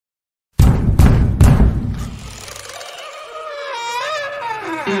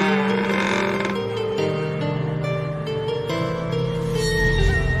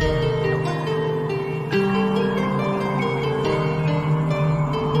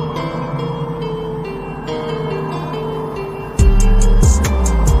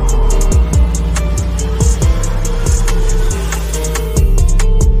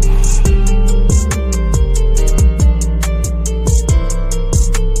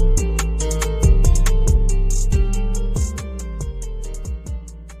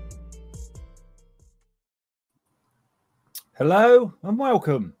Hello and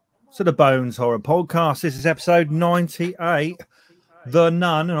welcome to the Bones Horror Podcast. This is episode 98, The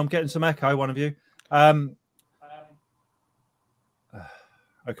Nun, and I'm getting some echo, one of you.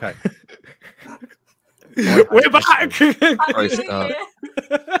 Okay. We're back!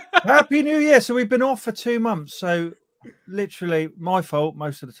 Happy New Year! So we've been off for 2 months, so literally my fault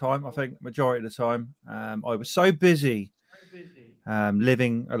most of the time, I think majority of the time. I was so busy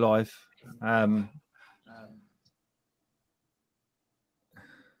living a life.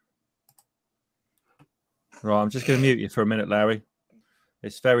 Right, I'm just going to mute you for a minute, Larry.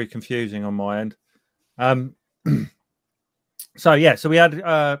 It's very confusing on my end. So we had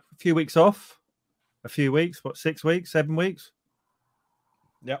a few weeks off. A few weeks, 6 weeks, 7 weeks?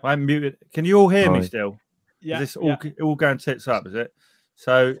 Yeah. I'm muted. Can you all hear me still? Yeah. Is this all going tits up, is it?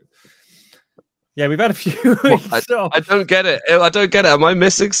 So, yeah, we've had a few weeks off. I don't get it. Am I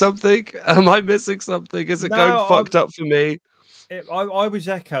missing something? Is it going fucked up for me? I was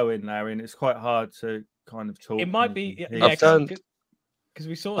echoing, Larry, and it's quite hard to kind of talk. It might be, because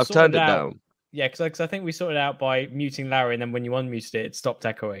we I've turned it down. Yeah, because I think we sorted it out by muting Larry, and then when you unmuted it, it stopped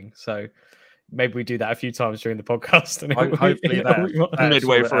echoing. So maybe we do that a few times during the podcast. And hopefully that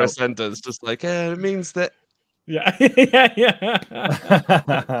midway for a sentence, just like, it means that. Yeah.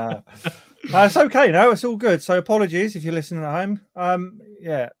 It's okay now. It's all good. So apologies if you're listening at home.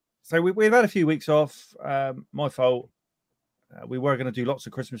 So we've had a few weeks off. My fault. We were going to do lots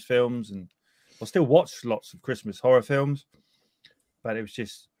of Christmas films, and I'll still watch lots of Christmas horror films, but it was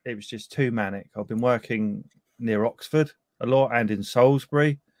just too manic. I've been working near Oxford a lot and in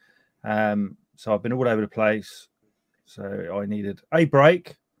Salisbury, so I've been all over the place. So I needed a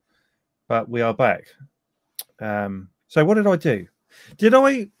break, but we are back. So what did I do? Did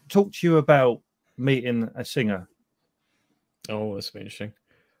I talk to you about meeting a singer? Oh, that's interesting.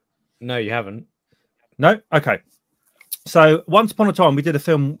 No, you haven't. No? Okay. So once upon a time, we did a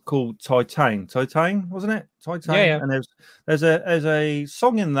film called Titane. Titane, wasn't it? Titane. Yeah. And there's a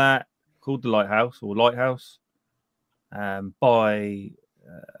song in that called The Lighthouse or Lighthouse, by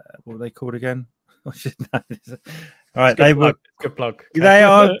what were they called again? All right, good plug. They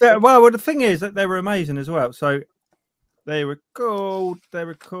are well. The thing is that they were amazing as well. So they were called.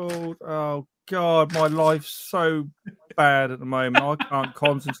 Oh God, my life's so bad at the moment. I can't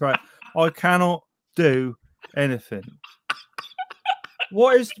concentrate. I cannot do anything.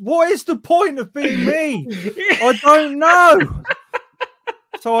 What is the point of being me? I don't know.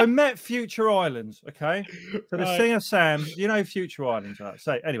 So I met Future Islands. Okay, so the singer Sam, you know Future Islands.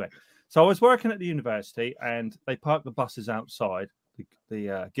 So anyway, so I was working at the university, and they parked the buses outside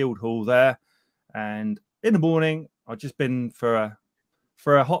the Guildhall there. And in the morning, I'd just been for a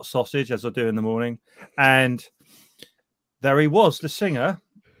hot sausage, as I do in the morning, and there he was, the singer,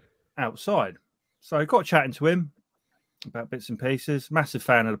 outside. So I got chatting to him about bits and pieces. Massive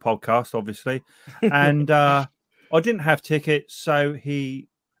fan of the podcast, obviously. And I didn't have tickets, so he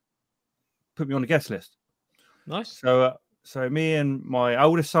put me on the guest list. Nice. So me and my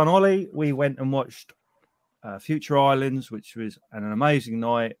oldest son, Ollie, we went and watched Future Islands, which was an amazing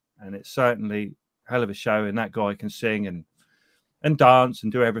night. And it's certainly a hell of a show. And that guy can sing and dance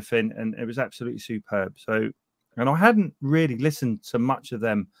and do everything. And it was absolutely superb. And I hadn't really listened to much of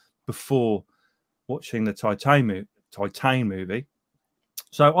them before watching the Titane movie.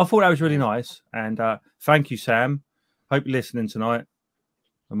 So I thought that was really nice. And thank you, Sam. Hope you're listening tonight.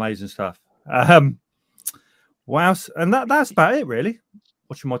 Amazing stuff. Wow. And that's about it, really.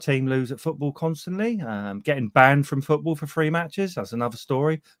 Watching my team lose at football constantly. Getting banned from football for 3 matches. That's another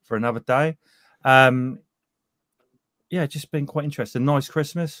story for another day. Just been quite interesting. Nice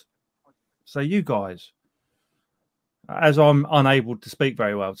Christmas. So you guys, as I'm unable to speak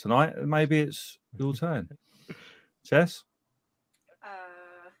very well tonight, maybe it's your turn. Jess?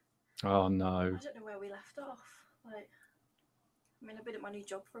 Oh, no. I don't know where we left off. I've been at my new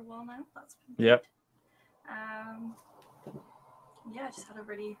job for a while now. That's been good. I just had a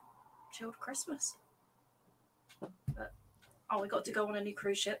really chilled Christmas. But we got to go on a new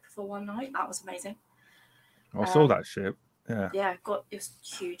cruise ship for one night. That was amazing. I saw that ship. Yeah. Yeah, it was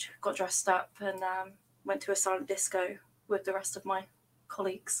huge. Got dressed up and went to a silent disco with the rest of my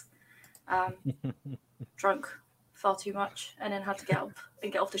colleagues. Drunk far too much, and then had to get up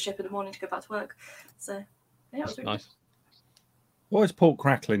and get off the ship in the morning to go back to work. So yeah, it was really nice. What is Port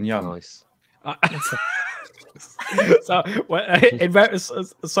Crackling Young? Nice. So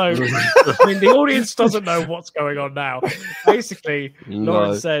the audience doesn't know what's going on now. Basically,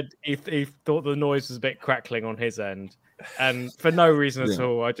 Lauren said he thought the noise was a bit crackling on his end, and for no reason at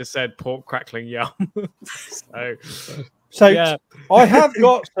all, I just said Port Crackling Yum. So So Yeah. I have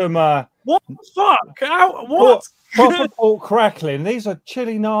got some What the fuck? How, what? proper pork crackling. These are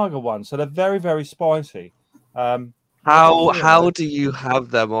chili naga ones, so they're very, very spicy. How do you have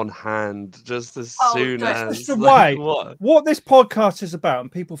them on hand just as Oh, soon don't- as? Just the like, way what this podcast is about,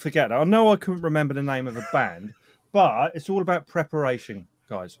 and people forget that. I know I couldn't remember the name of the band, but it's all about preparation,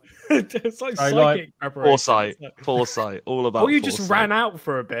 guys. It's like I psychic like preparation. Foresight, It's like- foresight, all about. Or you just foresight. ran out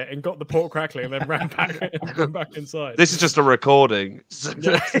for a bit and got the pork crackling and then ran back inside. This is just a recording.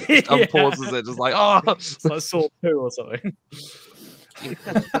 Yeah. Unpauses it, just like It's like Saw 2 or something.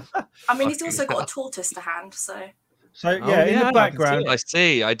 I mean, he's also got a tortoise to hand, so. So yeah, in the background, I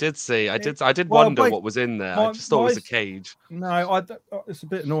see. I did Well, wonder what was in there. I just thought it was a cage. no, it's a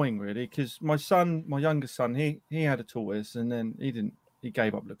bit annoying really because my youngest son, he had a tortoise and then he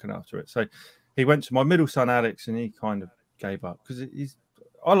gave up looking after it. So he went to my middle son Alex and he kind of gave up because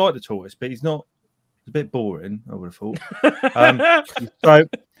I like the tortoise, but it's a bit boring. I would have thought. So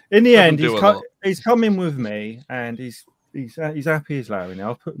in the end, he's come in with me and he's happy as Larry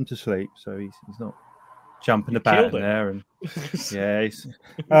now. I've put him to sleep, so he's not jumping about in there. And yeah,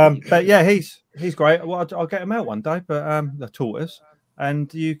 but yeah, he's great. Well, I'll get him out one day, but the tortoise,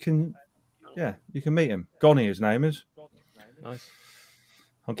 and you can meet him. Gonnie, his name is. Nice.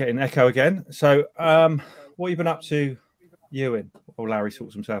 I'm getting echo again. So, what have you been up to, Ewan? Or Larry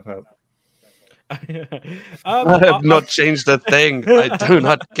sorts himself out. I have not changed a thing. I do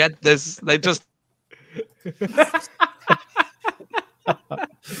not get this. They just.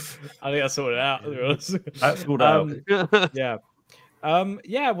 I think I sorted it out. That's sorted out. Yeah.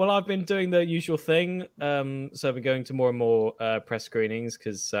 Yeah, well, I've been doing the usual thing. So I've been going to more and more press screenings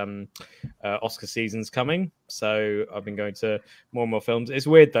because Oscar season's coming. So I've been going to more and more films. It's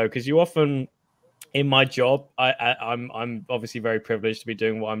weird though because you often, in my job, I'm obviously very privileged to be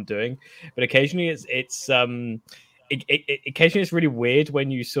doing what I'm doing, but occasionally occasionally it's really weird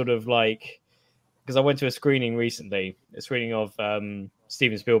when you sort of like. Because I went to a screening recently, a screening of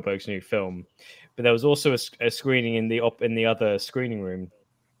Steven Spielberg's new film, but there was also a screening in the other screening room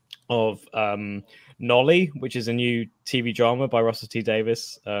of Nolly, which is a new TV drama by Russell T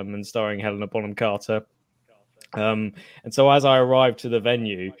Davies and starring Helena Bonham Carter. And so as I arrived to the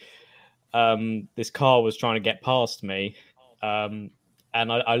venue, this car was trying to get past me. And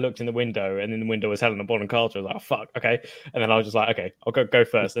I looked in the window, and in the window was Helena Bonham Carter. I was like, oh, fuck, okay. And then I was just like, okay, I'll go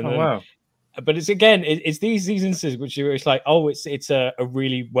first. And then, wow. But it's these instances which it's like, oh, it's a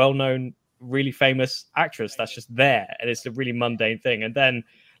really well-known, really famous actress that's just there, and it's a really mundane thing. And then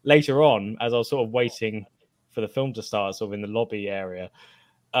later on, as I was sort of waiting for the film to start, sort of in the lobby area,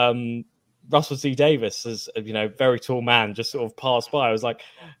 Russell T Davies, as very tall man, just sort of passed by. I was like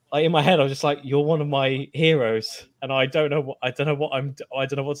in my head, I was just like, you're one of my heroes, and I don't know what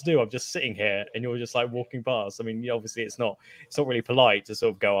to do. I'm just sitting here, and you're just like walking past. I mean, obviously, it's not really polite to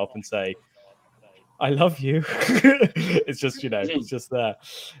sort of go up and say, I love you. It's just, it's just there.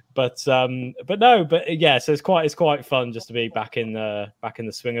 But yeah, so it's quite fun just to be back in the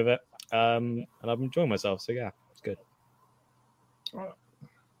swing of it. And I'm enjoying myself. So yeah, it's good.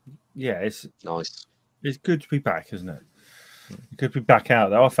 Yeah, it's Nice. It's good to be back, isn't it? Good to be back out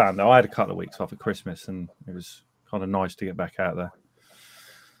there. I found that I had a couple of weeks off at Christmas, and it was kind of nice to get back out there.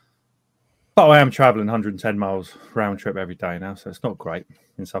 But I am traveling 110 miles round trip every day now, so it's not great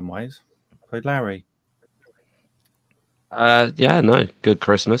in some ways. So Larry. Yeah, no, good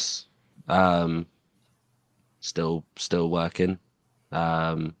Christmas. Still working.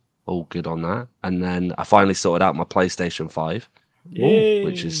 All good on that. And then I finally sorted out my PlayStation 5,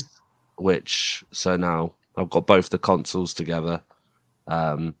 so now I've got both the consoles together.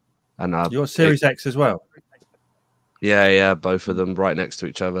 And Your Series X as well. Yeah, both of them right next to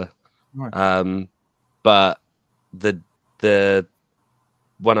each other. Right. But the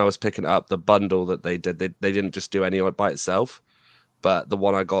when I was picking it up, the bundle that they did, they didn't just do any by itself, but the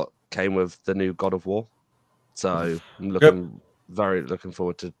one I got came with the new God of War. So I'm looking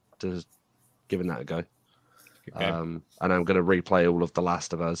forward to giving that a go. And I'm going to replay all of The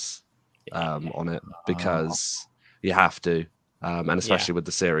Last of Us on it because you have to, and especially with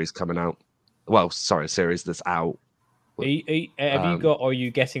the series coming out. Well, sorry, series that's out. Are you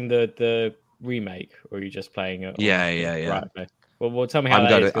getting the remake, or are you just playing it? Yeah. Right, okay. Well, tell me how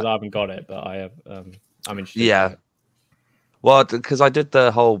that is, because I haven't got it, but I have. I'm interested. Yeah. Well, because I did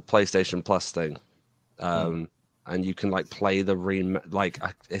the whole PlayStation Plus thing, and you can play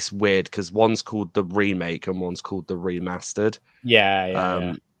the it's weird because one's called the remake and one's called the remastered.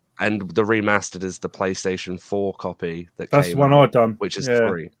 Yeah. And the remastered is the PlayStation 4 copy that's the one I've done, which is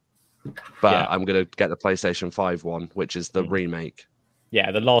free. But I'm gonna get the PlayStation 5 one, which is the remake.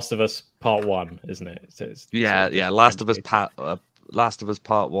 Yeah, The Last of Us Part 1, isn't it? So Yeah. Last of Us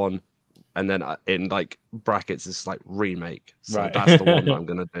Part 1, and then in like brackets it's like remake. So Right. that's the one that I'm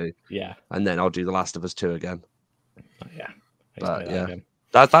gonna do, Yeah. and then I'll do The Last of Us 2 again. Oh, yeah. But yeah,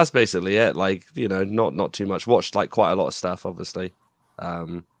 that's basically it. Like, you know, not too much. Watched like quite a lot of stuff, obviously.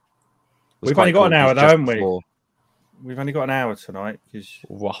 We've only got an hour, though, haven't we? Before... We've only got an hour tonight because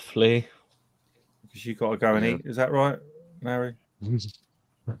roughly. Because you got to go and eat. Is that right, Mary?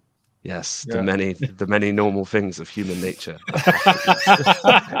 Yes, the many normal things of human nature.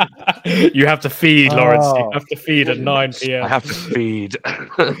 You have to feed, Lawrence. You have to feed at 9 p.m. I have to feed.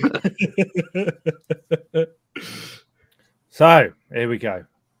 So here we go.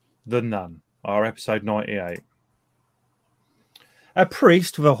 The Nun, our episode 98. A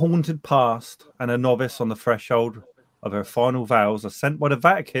priest with a haunted past and a novice on the threshold of her final vows are sent by the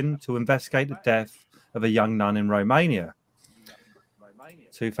Vatican to investigate the death of a young nun in Romania.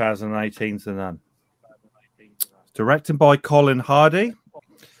 2018's The Nun. Directed by Colin Hardy.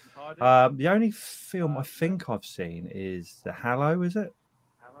 The only film I think I've seen is The Hallow, is it?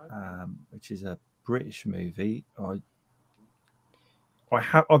 Which is a British movie. I'm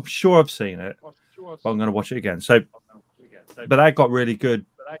sure I've seen it, but I'm going to watch it again. So, but that got really good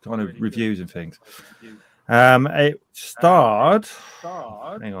kind of reviews and things. It starred.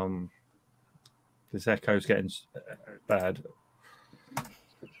 Hang on, this echo's getting bad.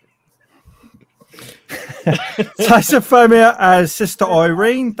 Tessa Fomia as Sister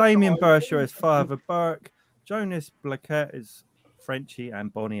Irene, Damien Bersher as Father Burke, Jonas Blaquette as Frenchie,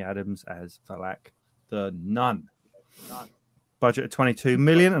 and Bonnie Adams as Valak the Nun. Budget of 22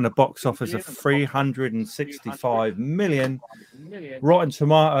 million and a box office of 365 million. Rotten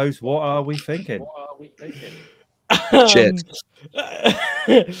Tomatoes, what are we thinking? Shit.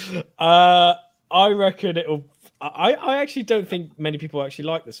 I reckon it'll. I actually don't think many people actually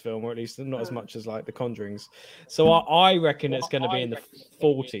like this film, or at least not as much as like The Conjurings. So I reckon it's going to be in the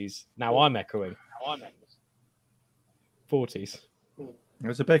 40s. Now I'm echoing. 40s.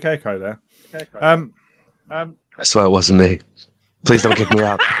 There's a big echo there. I swear it wasn't me. Please don't kick me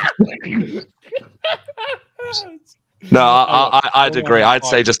out. No, I'd agree. I'd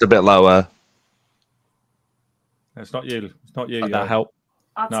say just a bit lower. It's not you. It's not you. That help?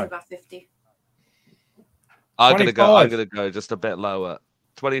 I'd say about 50. I'm gonna go just a bit lower.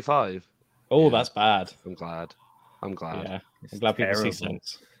 25. Oh, that's bad. I'm glad. Yeah, I'm glad people see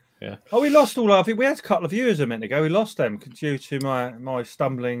sense. Yeah. Oh, we lost all our. We had a couple of viewers a minute ago. We lost them due to my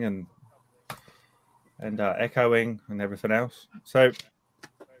stumbling and echoing and everything else. So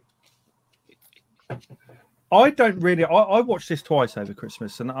I don't really. I watched this twice over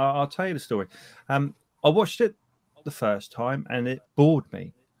Christmas, and I'll tell you the story. I watched it the first time, and it bored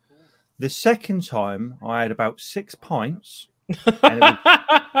me. The second time, I had about 6 pints,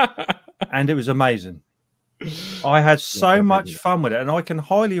 and it was amazing. I had so much fun with it, and I can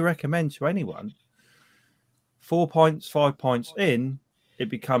highly recommend to anyone. 4 pints, 5 pints in, it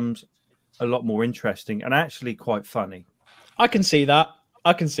becomes a lot more interesting and actually quite funny. I can see that.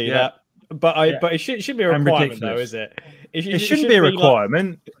 That. But it should be a requirement, though, is it? It shouldn't be a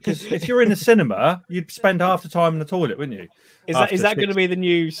requirement, because if you're in the cinema, you'd spend half the time in the toilet, wouldn't you? Is that going to be the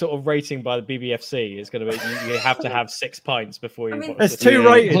new sort of rating by the BBFC? It's going to be you have to have 6 pints before you. There's 2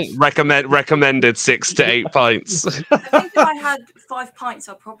 ratings. Recommended 6 to 8 pints. I think if I had 5 pints,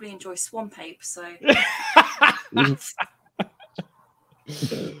 I'd probably enjoy Swamp Ape. So. And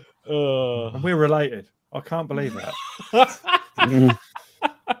we're related. I can't believe that.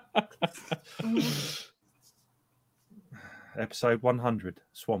 Episode 100,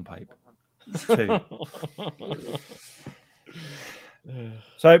 Swamp Ape 2.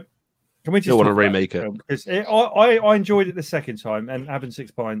 So, can we just want to remake it? Because I enjoyed it the second time, and having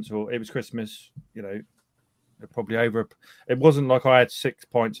 6 pints, or it was Christmas, you know, probably over. It wasn't like I had 6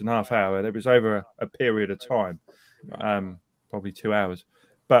 pints in half hour. It was over a period of time, probably 2 hours.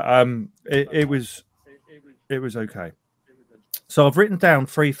 But it was okay. So I've written down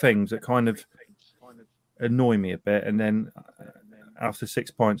 3 things that kind of annoy me a bit, and then after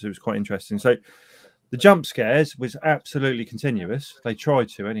 6 pints, it was quite interesting. So the jump scares was absolutely continuous. They tried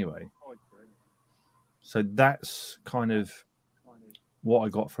to anyway. So that's kind of what I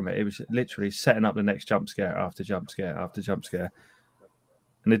got from it. It was literally setting up the next jump scare after jump scare after jump scare,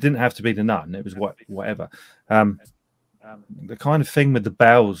 and it didn't have to be the nun. It was whatever. The kind of thing with the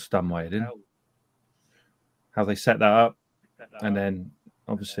bells done well, didn't? How they set that up, and then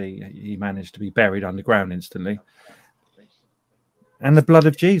obviously he managed to be buried underground instantly. And the blood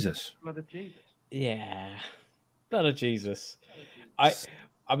of Jesus. Yeah, blood of Jesus. I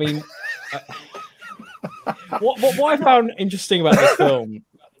mean, What I found interesting about this film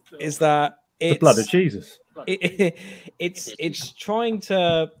is that The blood of Jesus. It's trying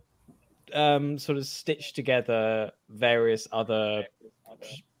to sort of stitch together various other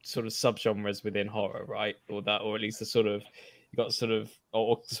sort of subgenres within horror, right? Or at least the sort of you got sort of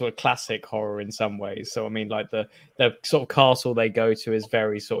classic horror in some ways. So I mean, like the sort of castle they go to is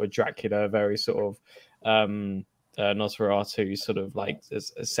very sort of Dracula, very sort of Nosferatu sort of like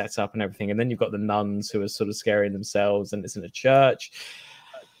a setup and everything. And then you've got the nuns who are sort of scaring themselves, and it's in a church.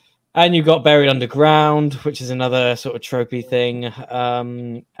 And you've got Buried Underground, which is another sort of tropey thing.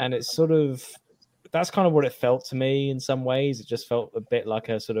 And it's sort of, that's kind of what it felt to me in some ways. It just felt a bit like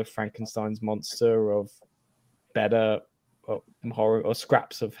a sort of Frankenstein's monster of better horror, or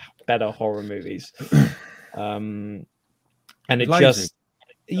scraps of better horror movies. And it lazy. just,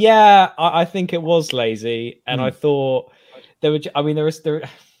 yeah, I think it was lazy. And I thought there's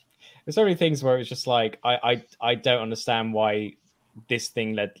so many things where it's just like, I don't understand why this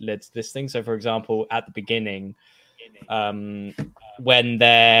thing led to this thing. So for example, at the beginning, when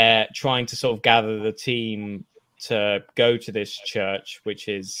they're trying to sort of gather the team to go to this church, which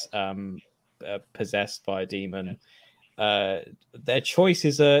is possessed by a demon, their choice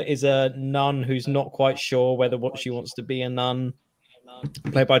is a nun who's not quite sure whether what she wants to be a nun,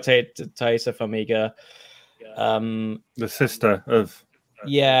 played by Taissa Farmiga, the sister of.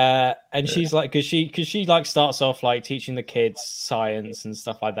 Yeah, and she's like, because she like starts off like teaching the kids science and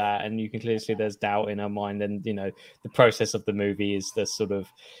stuff like that, and you can clearly see there's doubt in her mind. And you know, the process of the movie is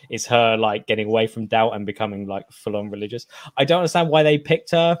her like getting away from doubt and becoming like full on religious. I don't understand why they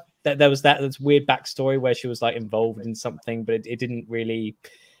picked her. That there was that's weird backstory where she was like involved in something, but it didn't really.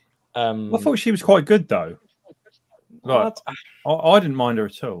 I thought she was quite good though. Like, I didn't mind her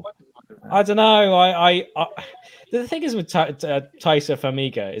at all. I don't know. I the thing is with Taissa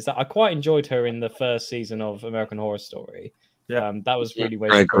Farmiga is that I quite enjoyed her in the first season of American Horror Story. Yeah, that was really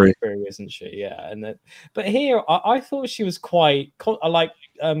where she's through, isn't she? Yeah, and that. But here, I thought she was quite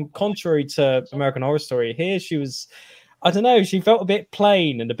contrary to American Horror Story. Here, she was. I don't know. She felt a bit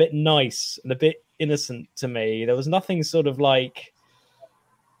plain and a bit nice and a bit innocent to me. There was nothing sort of like.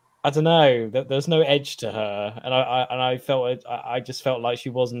 I don't know. There's no edge to her, and I felt I just felt like she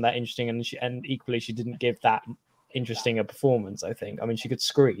wasn't that interesting, and equally she didn't give that interesting a performance. I think. I mean, she could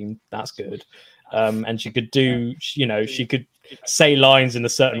scream. That's good, and she could do. You know, she could say lines in a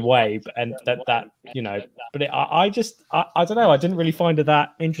certain way, but that you know. But I don't know. I didn't really find her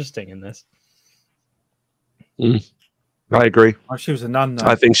that interesting in this. I agree. Oh, she was a nun, though.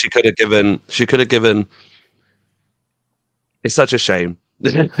 I think she could have given. It's such a shame.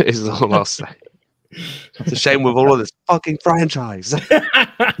 Is all I'll say. It's a shame with all of this fucking franchise.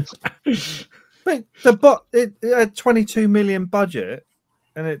 But it had 22 million budget,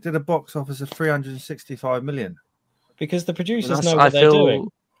 and it did a box office of 365 million. Because the producers know what they're doing.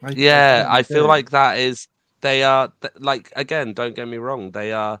 Yeah, I feel like that is. They are like, again. Don't get me wrong.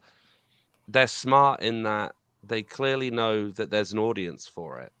 They're smart in that they clearly know that there's an audience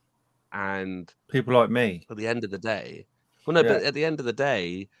for it, and people like me. At the end of the day. Well, no, but at the end of the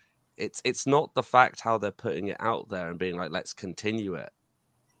day, it's not the fact how they're putting it out there and being like, let's continue it.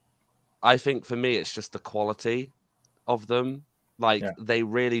 I think for me, it's just the quality of them. Like they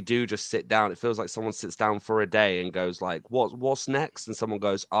really do just sit down. It feels like someone sits down for a day and goes like, what's next? And someone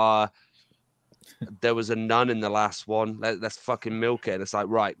goes, there was a nun in the last one. Let's fucking milk it. And it's like,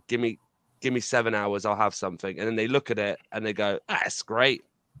 right, give me 7 hours. I'll have something. And then they look at it and they go, it's great.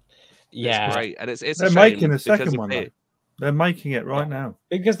 Yeah, it's great. And it's they're making a second one. They're making it right now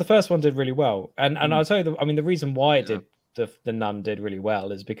because the first one did really well, and I'll tell you, the reason why it did the nun did really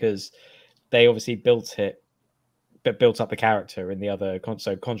well is because they obviously built up the character in the other.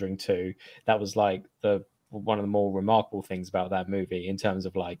 So Conjuring 2, that was like one of the more remarkable things about that movie in terms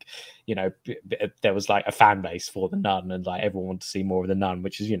of like, you know, there was like a fan base for the nun and like everyone wanted to see more of the nun,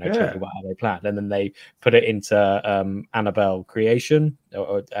 which is, you know, totally how they planned. And then they put it into Annabelle Creation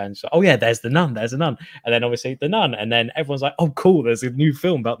and so, oh yeah, there's the nun. And then obviously the nun. And then everyone's like, oh cool, there's a new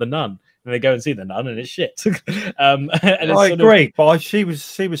film about the nun. And they go and see the nun and it's shit. And I agree, but she was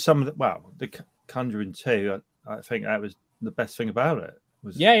some of the Conjuring 2, I think that was the best thing about it.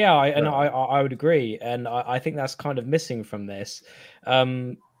 I would agree, and I think that's kind of missing from this.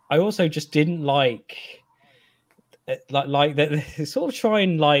 I also just didn't like that. Sort of try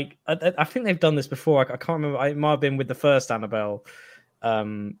and like. I think they've done this before. I can't remember. It might have been with the first Annabelle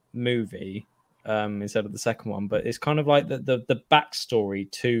movie instead of the second one, but it's kind of like the backstory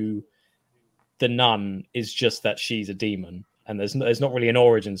to the nun is just that she's a demon. And there's not really an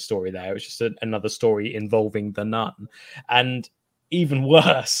origin story there. It's just another story involving the nun, and even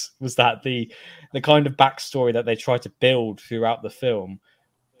worse was that the kind of backstory that they tried to build throughout the film.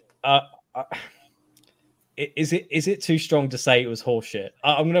 Is it too strong to say it was horseshit?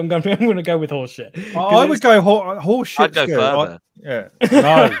 I'm gonna go with horseshit. I would go horseshit. I'd go further. Yeah,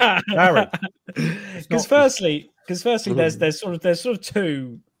 no, Gary. Because firstly, there's sort of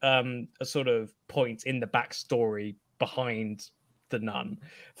two sort of points in the backstory behind the nun.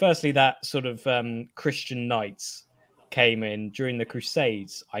 Firstly, that sort of Christian knights came in during the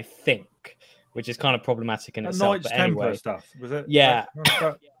Crusades, I think, which is kind of problematic in itself. Knights but anyway, Templar stuff was it? Yeah.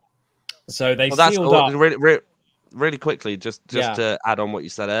 So they That's sealed up. Really quickly, just to add on what you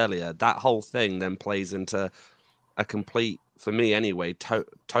said earlier, that whole thing then plays into a complete, for me anyway,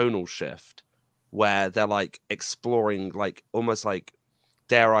 tonal shift where they're like exploring, like almost like,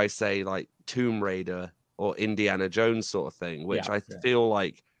 dare I say, like Tomb Raider or Indiana Jones sort of thing, which I feel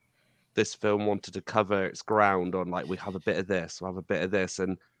like this film wanted to cover its ground on. Like, we have a bit of this, we'll have a bit of this,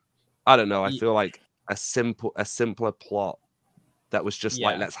 and I don't know. I feel like a simpler plot that was just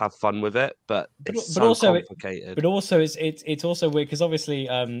like, let's have fun with it, but it's so complicated. But also, it's also weird because obviously,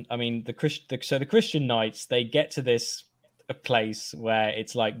 I mean, the Christian knights, they get to this place where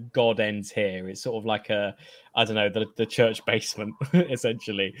it's like God ends here. It's sort of like I don't know, the church basement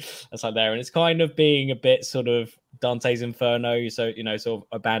essentially. That's like there, and it's kind of being a bit sort of Dante's Inferno. So, you know, sort of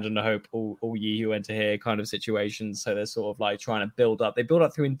abandon the hope, all ye who enter here kind of situation. So they're sort of like trying to build up. They build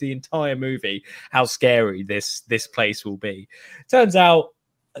up through the entire movie how scary this place will be. Turns out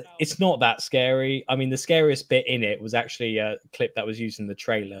it's not that scary. I mean, the scariest bit in it was actually a clip that was used in the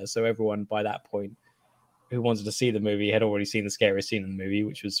trailer. So everyone by that point who wanted to see the movie had already seen the scariest scene in the movie,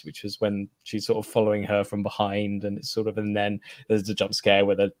 which was when she's sort of following her from behind, and it's sort of, and then there's the jump scare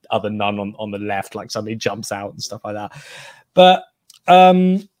where the other nun on the left like suddenly jumps out and stuff like that. But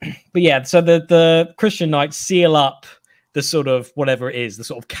yeah, so the Christian knights seal up the sort of whatever it is, the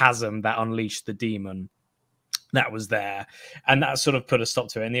sort of chasm that unleashed the demon that was there, and that sort of put a stop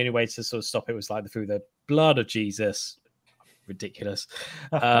to it. And the only way to sort of stop it was like through the blood of Jesus. Ridiculous.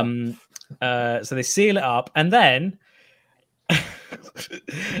 So they seal it up, and then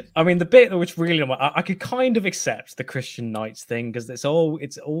I mean, the bit which really I could kind of accept the Christian knights thing because it's all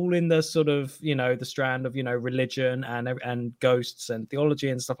in the sort of, you know, the strand of, you know, religion and ghosts and theology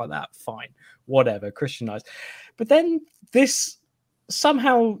and stuff like that. Fine, whatever, Christian knights. But then this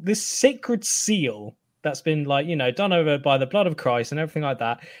sacred seal that's been, like, you know, done over by the blood of Christ and everything like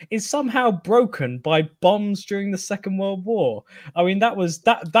that is somehow broken by bombs during the Second World War. I mean, that was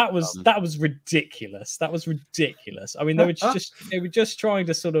ridiculous. That was ridiculous. I mean, they were just trying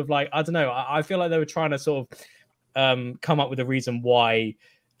to sort of, like, I don't know. I feel like they were trying to sort of come up with a reason why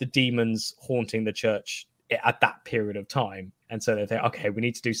the demons haunting the church at that period of time. And so they think, okay, we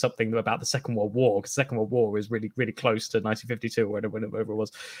need to do something about the Second World War, because the Second World War is really, really close to 1952 or whatever it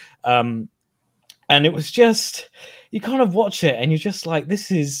was. And it was just, you kind of watch it and you're just like,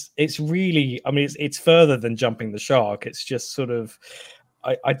 it's really, I mean, it's further than jumping the shark. It's just sort of,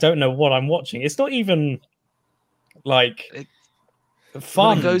 I don't know what I'm watching. It's not even like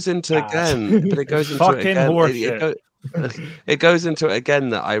fun. But it goes into it again. It goes into it again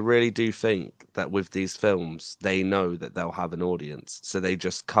that I really do think that with these films, they know that they'll have an audience. So they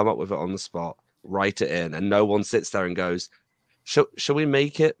just come up with it on the spot, write it in, and no one sits there and goes, Shall we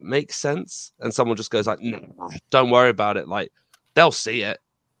make it make sense? And someone just goes like, no, don't worry about it. Like, they'll see it.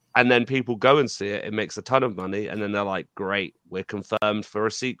 And then people go and see it. It makes a ton of money. And then they're like, great, we're confirmed for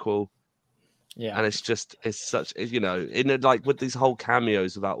a sequel. Yeah. And it's such, you know, like with these whole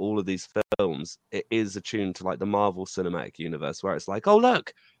cameos about all of these films, it is attuned to like the Marvel Cinematic Universe, where it's like, oh,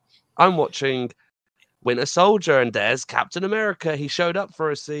 look, I'm watching Winter Soldier and there's Captain America. He showed up for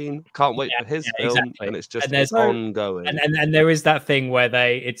a scene. Can't wait for his film. Exactly. And it's just ongoing. And there is that thing where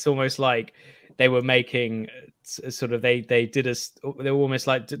it's almost like they were making sort of, they were almost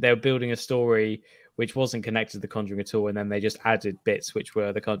like they were building a story which wasn't connected to The Conjuring at all, and then they just added bits which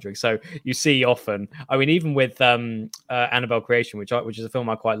were The Conjuring. So you see often, I mean, even with Annabelle Creation, which is a film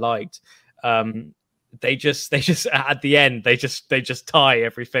I quite liked, they just at the end they just tie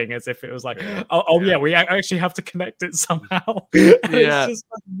everything as if it was like, oh yeah, we actually have to connect it somehow. It's just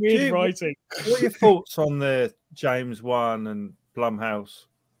like weird writing. What are your thoughts on the James Wan and Blumhouse?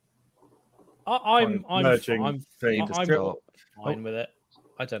 I'm fine with it.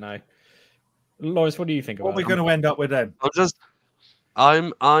 I don't know, Lawrence, what do you think about it? What are we going to end up with then?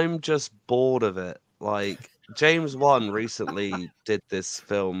 I'm just bored of it. Like, James Wan recently did this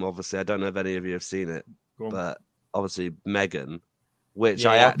film. Obviously, I don't know if any of you have seen it, but obviously Megan, which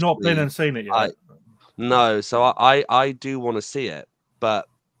I've not been and seen it yet. No, so I do want to see it, but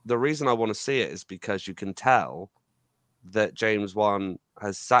the reason I want to see it is because you can tell that James Wan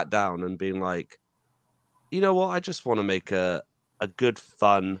has sat down and been like, you know what, I just want to make a good,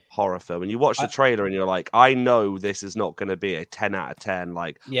 fun horror film. And you watch the trailer and you're like, I know this is not going to be a 10 out of 10.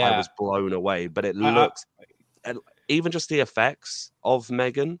 Like, I was blown away. But it looks, even just the effects of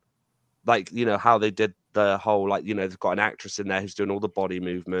Megan, like, you know, how they did the whole, like, you know, they've got an actress in there who's doing all the body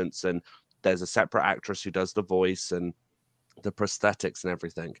movements, and there's a separate actress who does the voice and the prosthetics and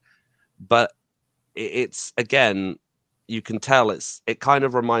everything. But it's, again, you can tell it kind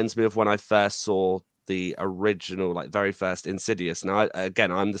of reminds me of when I first saw the original, like very first Insidious. Now,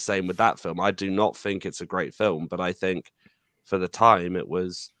 I'm the same with that film. I do not think it's a great film, but I think for the time it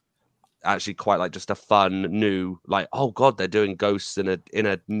was actually quite like just a fun new, like, oh god, they're doing ghosts in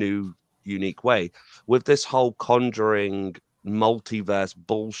a new, unique way. With this whole Conjuring multiverse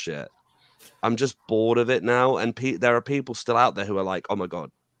bullshit, I'm just bored of it now. And there are people still out there who are like, oh my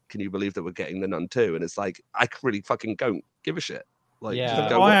god, can you believe that we're getting The Nun 2? And it's like, I really fucking don't give a shit. Like,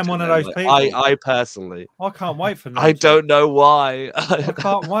 I am one of those people. I personally, I can't wait for Nun I don't know why. I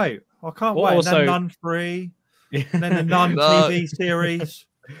can't wait. I can't wait. Also, and then Nun 3, and then the Nun TV series.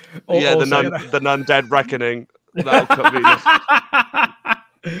 The Nun Dead Reckoning. That'll cut me.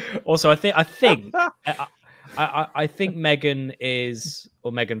 Also, I think Megan is,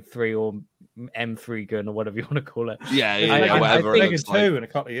 or Megan 3, or M3 Gun, or whatever you want to call it. Yeah, whatever. Megan 2 in a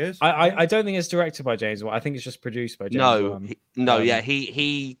couple of years. I don't think it's directed by James Wan. I think it's just produced by James Wan.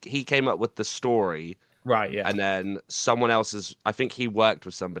 He came up with the story. Right, yeah. And then someone else I think he worked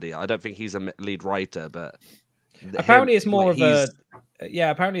with somebody. I don't think he's a lead writer, but apparently it's more of a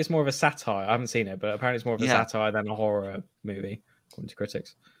satire. I haven't seen it, but apparently it's more of a satire than a horror movie, according to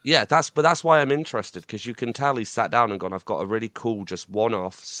critics. Yeah, that's why I'm interested, because you can tell he's sat down and gone, I've got a really cool, just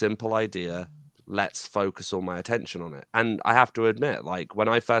one-off, simple idea. Let's focus all my attention on it. And I have to admit, like, when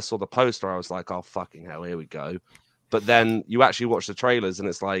I first saw the poster, I was like, oh, fucking hell, here we go. But then you actually watch the trailers and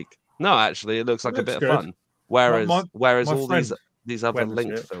it's like, no, actually, it looks like a bit of fun. Whereas all these other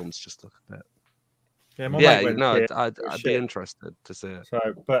linked films just look a bit... I'd be interested to see it. So,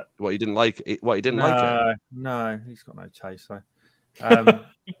 but what you didn't like it? What you didn't like it? No, he's got no taste. So,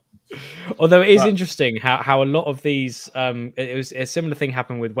 although it is interesting how a lot of these, it was a similar thing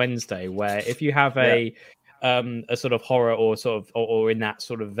happened with Wednesday, where if you have a sort of horror or sort of or in that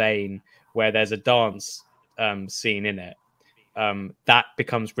sort of vein where there's a dance scene in it, that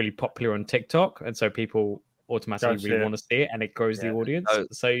becomes really popular on TikTok, and so people automatically really want to see it, and it grows the audience.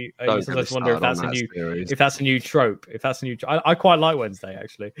 So you sometimes wonder if that's a new trope. I quite like Wednesday,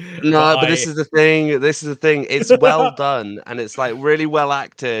 actually. But this is the thing. It's well done, and it's like really well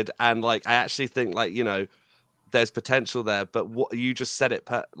acted, and like I actually think, like, you know, there's potential there. But what you just said it,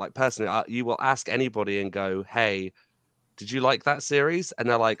 personally, you will ask anybody and go, hey, did you like that series? And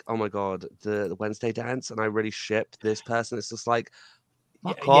they're like, oh my god, the Wednesday dance, and I really ship this person. It's just like,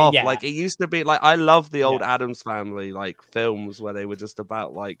 fuck off. Like, it used to be like, I love the old Addams Family like films where they were just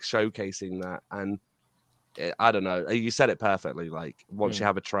about like showcasing that. And I don't know, you said it perfectly. Like, once you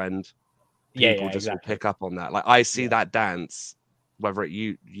have a trend, people just will pick up on that. Like, I see that dance, whether it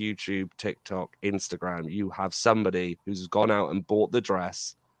YouTube, TikTok, Instagram, you have somebody who's gone out and bought the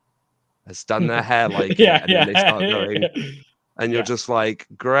dress, has done their hair like it, and then they start going, and you're just like,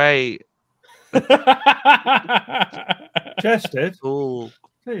 great. Jess did. Cool.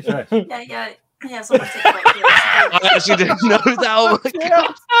 Yeah, so I actually didn't know that. Oh my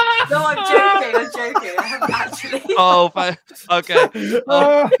god. No, I'm joking. I haven't actually. Okay.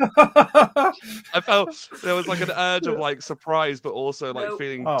 I felt there was like an urge of like surprise, but also like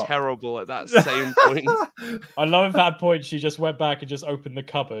feeling terrible at that same point. I love that point. She just went back and just opened the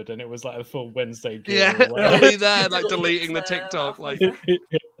cupboard, and it was like a full Wednesday game. Yeah, only there, like deleting the TikTok. Like,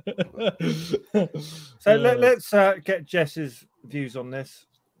 so let's get Jess's views on this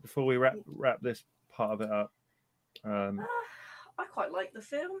before we wrap this part of it up. I quite like the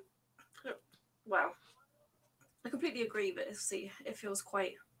film. Well, I completely agree, but it feels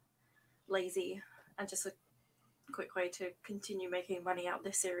quite lazy and just a quick way to continue making money out of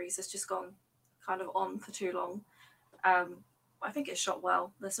this series. It's just gone kind of on for too long. I think it's shot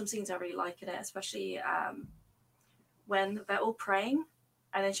well. There's some scenes I really like in it, especially when they're all praying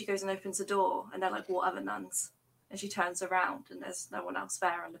and then she goes and opens the door and they're like, what other nuns? And she turns around and there's no one else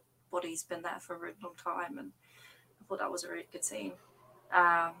there and the body's been there for a really long time. And I thought that was a really good scene.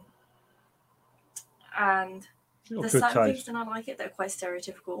 And there's certain things that I like it that are quite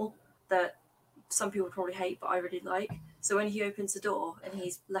stereotypical that some people probably hate, but I really like. So when he opens the door and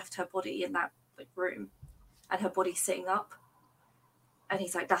he's left her body in that room and her body's sitting up and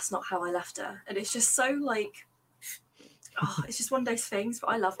he's like, that's not how I left her. And it's just so like, it's just one of those things, but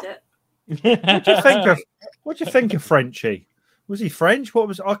I loved it. What do you think of? What do you think of Frenchie? Was he French? What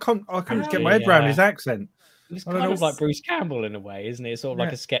was? I couldn't get my head around his accent. It's I don't kind know. of like Bruce Campbell in a way, isn't it? It's sort of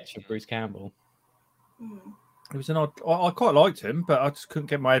like a sketch of Bruce Campbell. It was an odd. I quite liked him, but I just couldn't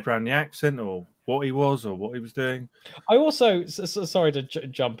get my head around the accent or what he was or what he was doing. I also sorry to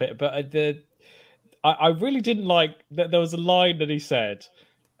jump it, but I really didn't like that. There was a line that he said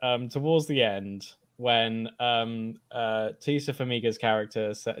towards the end when Tisa Farmiga's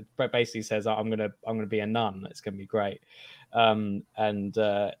character basically says, "I'm gonna be a nun. It's gonna be great," and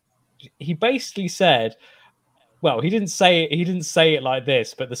he basically said, well, he didn't say it like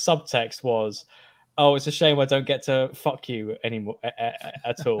this, but the subtext was, "Oh, it's a shame I don't get to fuck you anymore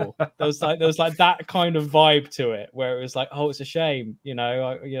at all." There was like that kind of vibe to it, where it was like, "Oh, it's a shame,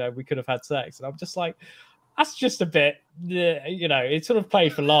 we could have had sex," and I'm just like, that's just a bit, it's sort of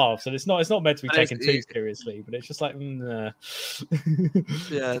played for laughs, and it's not meant to be taken too seriously, but it's just like, yeah.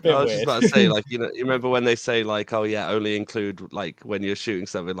 I was just about to say, like, you remember when they say like, oh yeah, only include like when you're shooting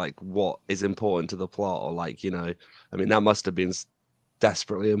something, like what is important to the plot, or like, I mean, that must have been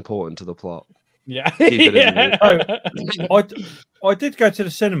desperately important to the plot. Yeah. I did go to the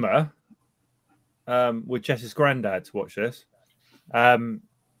cinema with Jess's granddad to watch this.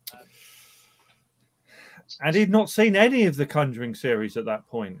 And he'd not seen any of the Conjuring series at that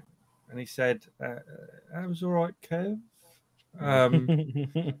point. And he said, that was all right, Kev.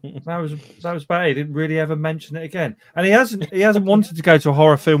 That was bad. He didn't really ever mention it again. And he hasn't wanted to go to a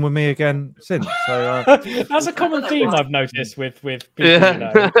horror film with me again since. So that's a common theme I've noticed with people,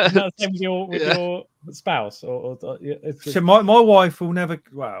 with your spouse or so my wife will never.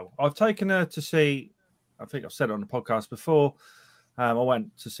 Well, I've taken her to see, I think I've said it on the podcast before. I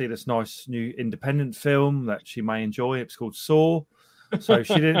went to see this nice new independent film that she may enjoy. It's called Saw. So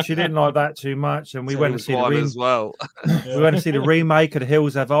she didn't like that too much, and we went to see the as well. We went to see the remake of The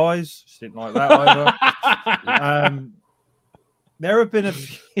Hills Have Eyes. She didn't like that either. There have been a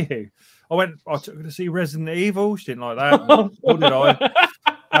few. I took her to see Resident Evil. She didn't like that. What did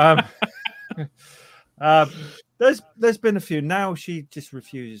I? There's been a few. Now she just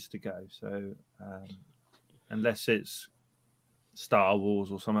refuses to go. So unless it's Star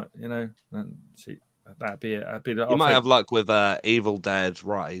Wars or something, then that'd be it. You might have luck with Evil Dead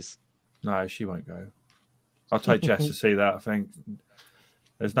Rise. No, she won't go. I'll take Jess to see that. I think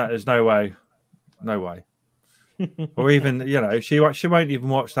there's no way. Or even she won't even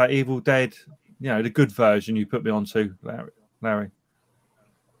watch that Evil Dead, the good version you put me onto, Larry.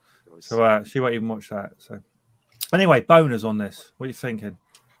 So she won't even watch that. So anyway, boners on this. What are you thinking,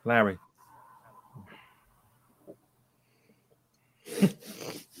 Larry?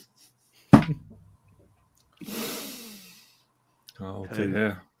 Oh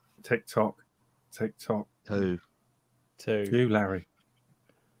dear. TikTok. Two. You, Larry.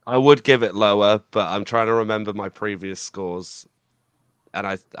 I would give it lower, but I'm trying to remember my previous scores, and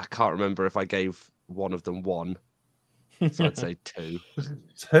I can't remember if I gave one of them 1. So I'd say 2.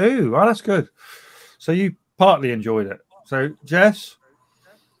 2. Oh, that's good. So you partly enjoyed it. So Jess?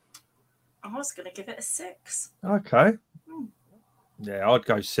 I was going to give it a 6. Okay. Yeah, I'd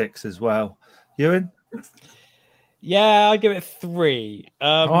go 6 as well. Ewan? Yeah, I'd give it 3.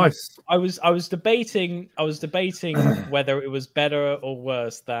 Nice. I was debating whether it was better or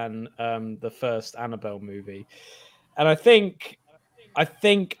worse than the first Annabelle movie, and I think The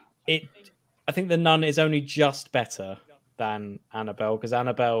Nun is only just better than Annabelle, because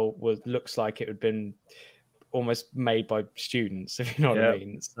Annabelle looks like it had been almost made by students, if you know what I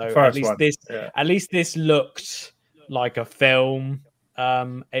mean. So at least this looked like a film.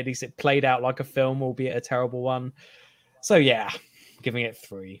 At least it played out like a film, albeit a terrible one. So yeah, giving it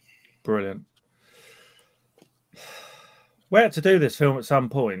 3. Brilliant. We had to do this film at some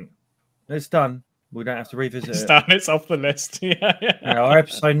point. It's done. We don't have to revisit it. It's done. It's off the list. Yeah. Our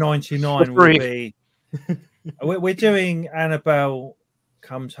episode 99 will be. We're doing Annabelle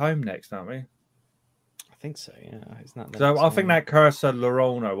Comes Home next, aren't we? I think so. Yeah, it's not. So I think that Cursa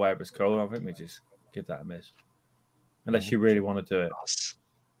Lorona, or whatever it's called, I think we just give that a miss. Unless you really want to do it.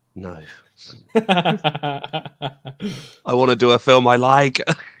 No. I want to do a film I like.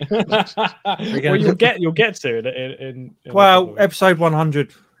 Well, you'll get to it in well, episode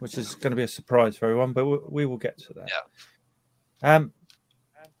 100, which is going to be a surprise for everyone, but we will get to that. Yeah.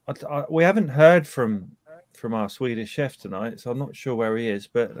 We haven't heard from our Swedish chef tonight, so I'm not sure where he is.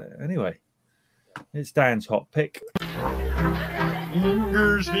 But anyway, it's Dan's hot pick.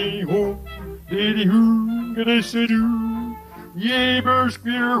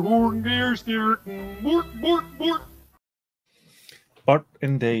 But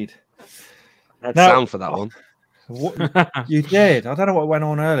indeed. Sound for that one. What you did? I don't know what went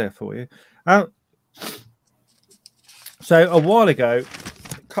on earlier for you. So a while ago,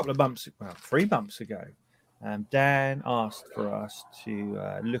 a couple of months, well, 3 months ago, Dan asked for us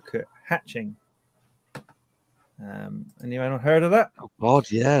to look at hatching. Anyone heard of that? Oh God,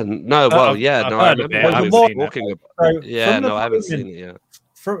 yeah. No, well, yeah. I've No, I heard of remember it. I we haven't were seen it. talking about. So Yeah, from the no, I haven't moment- seen it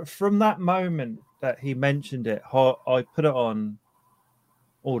yet. From that moment that he mentioned it, I put it on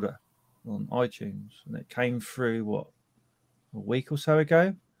order on iTunes, and it came through a week or so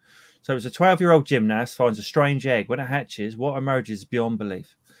ago. So it was a 12-year-old gymnast finds a strange egg. When it hatches, what emerges beyond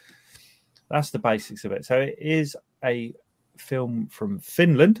belief. That's the basics of it. So it is a film from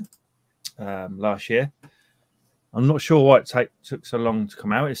Finland last year. I'm not sure why it took so long to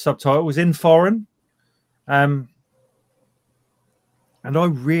come out. Its subtitle was in foreign. And I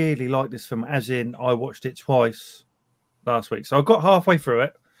really like this film, as in I watched it twice last week. So I got halfway through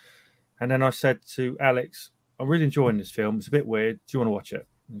it. And then I said to Alex, I'm really enjoying this film. It's a bit weird. Do you want to watch it?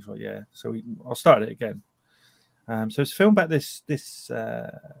 And he's like, yeah. So I started it again. So it's a film about this.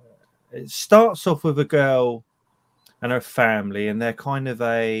 It starts off with a girl and her family, and they're kind of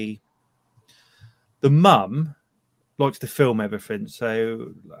the mum likes to film everything.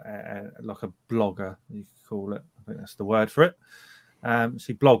 So like a blogger, you could call it. I think that's the word for it.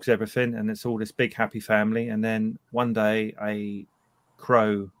 She blogs everything, and it's all this big happy family. And then one day a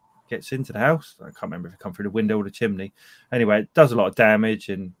crow gets into the house. I can't remember if it come through the window or the chimney. Anyway, it does a lot of damage,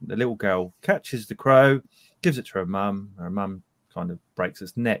 and the little girl catches the crow, gives it to her mum. Her mum kind of breaks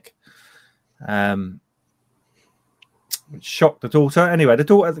its neck. Which shocked the daughter. Anyway, the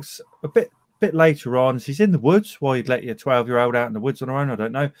daughter's a bit later on. She's in the woods. Why you'd let your 12-year-old out in the woods on her own, I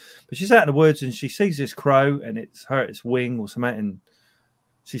don't know. But she's out in the woods, and she sees this crow, and it's hurt its wing or something, and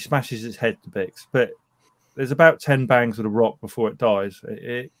she smashes its head to bits. But there's about 10 bangs with a rock before it dies.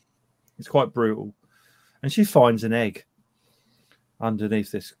 It's quite brutal. And she finds an egg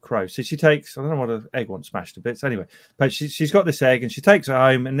underneath this crow. So she takes, I don't know what an egg wants smashed to bits anyway, but she's got this egg, and she takes it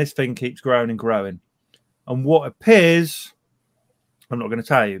home, and this thing keeps growing and growing. And what appears, I'm not going to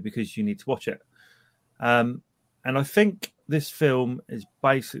tell you because you need to watch it. And I think this film is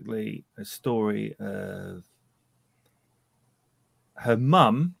basically a story of her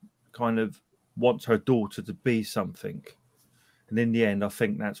mum kind of wants her daughter to be something. And in the end, I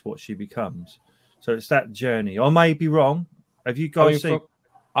think that's what she becomes. So it's that journey. I may be wrong. Have you guys seen?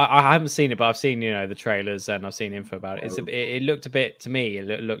 I haven't seen it, but I've seen the trailers, and I've seen info about it. It looked a bit to me.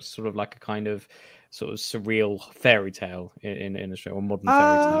 It looked sort of like a kind of sort of surreal fairy tale in Australia, or modern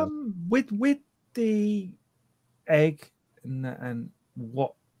fairy tale. With the egg and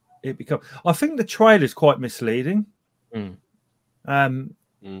what it becomes. I think the trailer is quite misleading.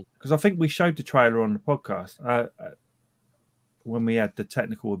 Because I think we showed the trailer on the podcast when we had the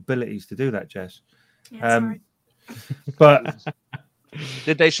technical abilities to do that, Jess. Yeah, sorry. But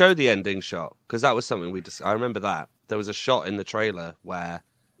did they show the ending shot? Because that was something I remember that there was a shot in the trailer where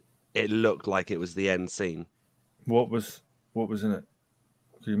it looked like it was the end scene. What was in it?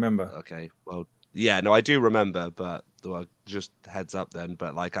 Do you remember? Okay, well, yeah, no, I do remember, but well, just heads up then.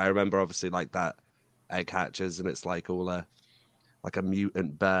 But like, I remember obviously like that egg hatches, and it's like all like a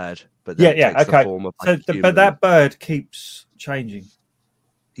mutant bird, but then it takes the form of like but that bird keeps changing.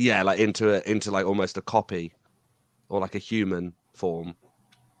 Yeah, like into like almost a copy, or like a human form.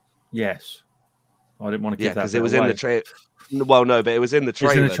 Yes, I didn't want to give that because it was away. in the trailer. Well, no, but it was in the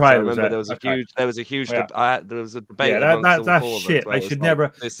trailer. In the trailer, I remember there was a huge debate. There was a debate. Yeah, that's shit. They should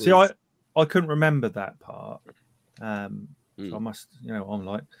never see. I couldn't remember that part. So I must, I'm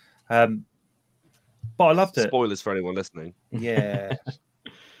like, but I loved it. Spoilers for anyone listening. Yeah.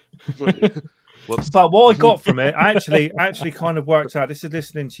 Whoops. But what I got from it actually kind of worked out. This is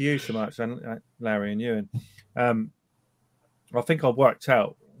listening to you so much, and Larry and you, and I think I worked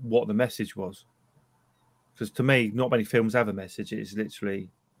out what the message was. Because to me, not many films have a message. It's literally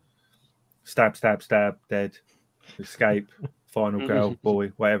stab, stab, stab, dead, escape, final girl, boy,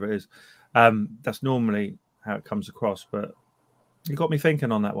 whatever it is. That's normally how it comes across. But you got me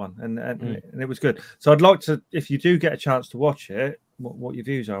thinking on that one, and it was good. So I'd like to, if you do get a chance to watch it, what your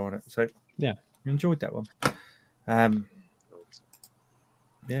views are on it. So yeah, you enjoyed that one.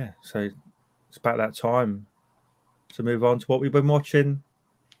 Yeah, so it's about that time to move on to what we've been watching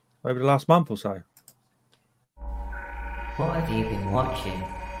over the last month or so. What have you been watching?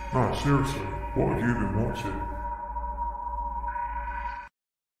 No, seriously, what have you been watching?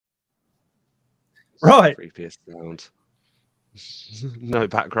 Right. Creepiest sound. No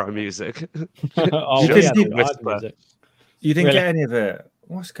background music. Oh, Just yeah, did whisper. You didn't Really? get any of it.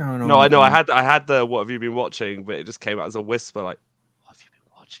 What's going on? No, I know. I had the what have you been watching, but it just came out as a whisper. Like, what have you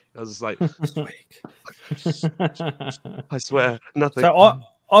been watching? I was just like, This week. I swear, nothing. So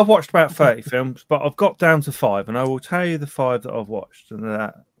I've watched about 30 films, but I've got down to 5, and I will tell you the 5 that I've watched, and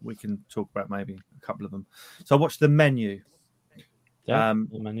that we can talk about maybe a couple of them. So I watched The Menu. Yeah,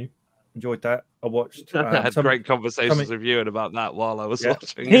 The Menu. Enjoyed that. I watched. I had great conversations with you about that while I was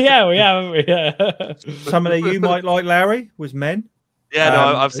watching. Yeah, yeah. Something that you might like, Larry, was Men. Yeah,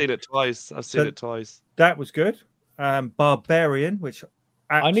 no, I've seen it twice. I've seen it twice. That was good. Barbarian, which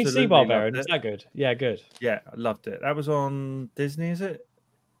I need to see Barbarian. loved Is that good? Yeah, good. Yeah, I loved it. That was on Disney, is it?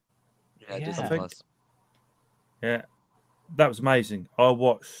 Yeah, Yeah. Disney I think. Plus. Yeah, that was amazing. I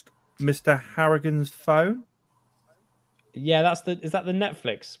watched Mr. Harrigan's Phone. Yeah, is that the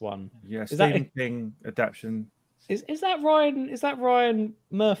Netflix one? Yeah, Is Stephen that- King adaptation. Is that Ryan? Is that Ryan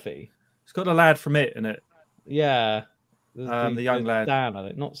Murphy? It's got the lad from It in it. Yeah, The young lad. Stan, I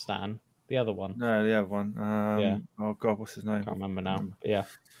think. Not Stan. The other one. No, the other one. Yeah. Oh God, what's his name? Can't remember now. Yeah.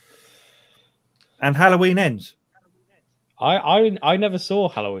 And Halloween Ends. I never saw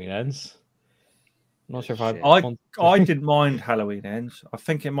Halloween Ends. I'm not sure if I didn't mind Halloween Ends. I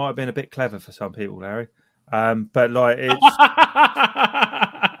think it might have been a bit clever for some people, Larry. But like it's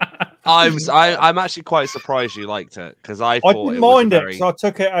I'm actually quite surprised you liked it because I thought didn't it was mind it very... because I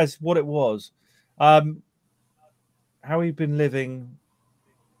took it as what it was. How he'd been living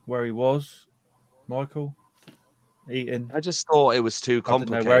where he was, Michael, eating. I just thought it was too I didn't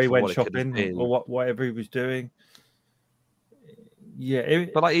complicated. know where he for went what it could have shopping been. or whatever he was doing. Yeah,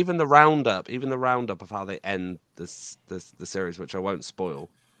 But like even the roundup of how they end the series, which I won't spoil,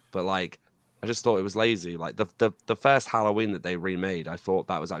 but like I just thought it was lazy. Like the first Halloween that they remade, I thought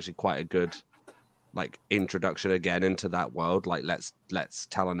that was actually quite a good like introduction again into that world. Like let's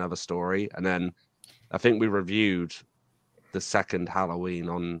tell another story. And then I think we reviewed the second Halloween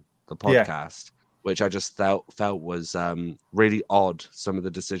on the podcast, which I just felt was really odd, some of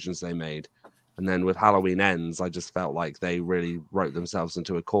the decisions they made. And then with Halloween Ends, I just felt like they really wrote themselves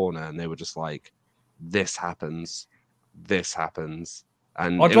into a corner, and they were just like, this happens.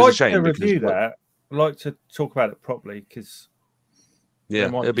 And I'd it was like a shame to because, review that. I'd like to talk about it properly because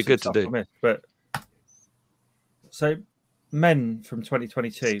it'd be good to do. But so, Men from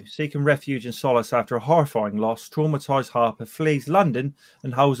 2022 seeking refuge and solace after a horrifying loss, traumatized Harper flees London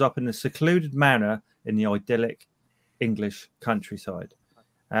and holds up in a secluded manor in the idyllic English countryside.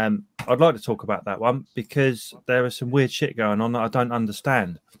 I'd like to talk about that one because there is some weird shit going on that I don't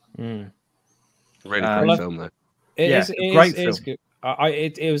understand. Really great film, though. It is great film. good.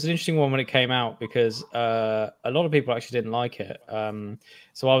 It was an interesting one when it came out because a lot of people actually didn't like it.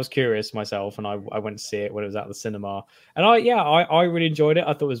 So I was curious myself, and I went to see it when it was at the cinema. And I really enjoyed it.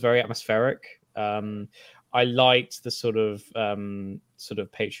 I thought it was very atmospheric. I liked the sort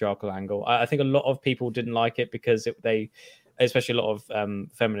of patriarchal angle. I think a lot of people didn't like it because especially a lot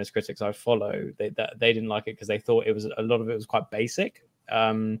of feminist critics I follow, they didn't like it because they thought a lot of it was quite basic.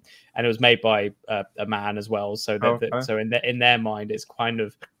 And it was made by a man as well, so so in their mind it's kind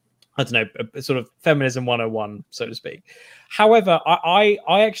of, I don't know, a sort of feminism 101, so to speak. However, I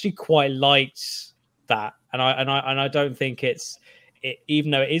actually quite liked that, and I don't think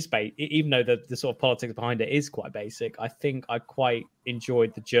even though it is even though the sort of politics behind it is quite basic, I think I quite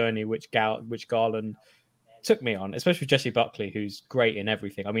enjoyed the journey which Garland took me on, especially Jessie Buckley, who's great in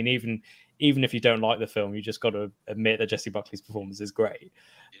everything. I mean, even if you don't like the film, you just got to admit that Jessie Buckley's performance is great.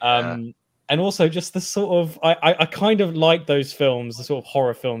 Yeah. And also just the sort of, I kind of like those films, the sort of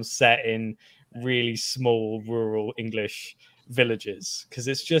horror films set in really small rural English villages, because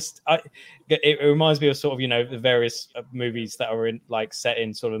it's just it reminds me of sort of, you know, the various movies that are in like set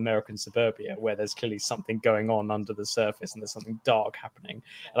in sort of American suburbia where there's clearly something going on under the surface and there's something dark happening.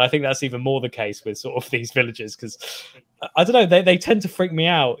 And I think that's even more the case with sort of these villages, because I don't know, they tend to freak me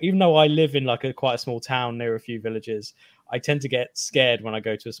out. Even though I live in like quite a small town near a few villages, I tend to get scared when I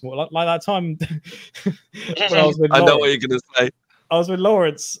go to a small, like that time when I was with I know what you're going to say. I was with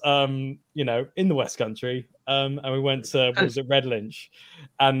Lawrence, you know, in the West Country, and we went to, was it Red Lynch?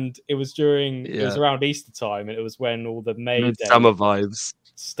 And it was it was around Easter time, and it was when all the Midsummer vibes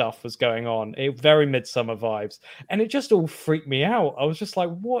stuff was going on. Very Midsummer vibes, and it just all freaked me out. I was just like,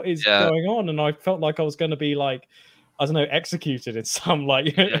 what is going on? And I felt like I was going to be like, I don't know, executed in some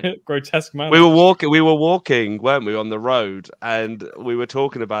like grotesque manner. We were walking, weren't we, on the road, and we were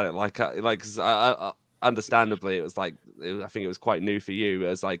talking about it like understandably, it was like, I think it was quite new for you. It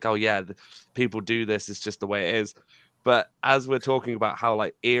was like, oh yeah, people do this. It's just the way it is. But as we're talking about how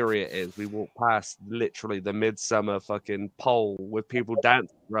like eerie it is, we walk past literally the Midsummer fucking pole with people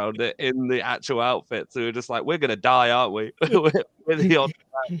dancing around it in the actual outfits. So we're just like, we're gonna die, aren't we? we're the odd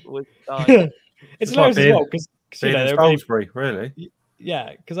we're dying. It's hilarious as well because in Salisbury, really.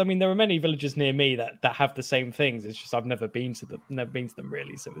 Yeah, because I mean, there are many villages near me that have the same things. It's just I've never been to them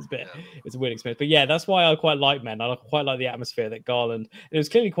really, so it's a weird experience. But yeah, that's why I quite like Men. I quite like the atmosphere that Garland. It was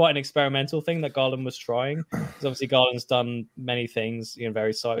clearly quite an experimental thing that Garland was trying. Because obviously Garland's done many things.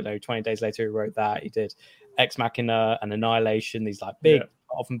 20 Days Later he wrote that. He did Ex Machina and Annihilation. These like big,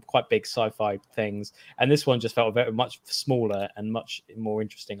 often quite big sci-fi things. And this one just felt very much smaller and much more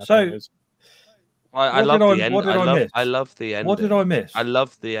interesting. I think it was. I love the end. I love the ending. What did I miss? I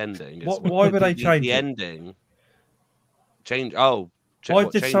love the ending. Why would they change the it? ending? Change. Oh, why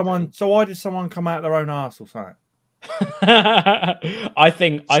did someone come out their own arse or something? I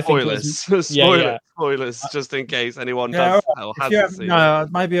think spoilers. Spoilers, just in case anyone does or hasn't seen. No,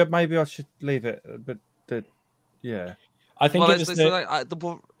 maybe I should leave it. But I think you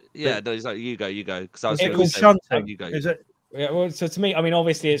go. Because I was going to say, shunting. You go. Is it? Yeah, well, so to me, I mean,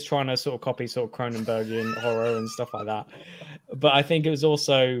 obviously, it's trying to sort of copy sort of Cronenbergian horror and stuff like that. But I think it was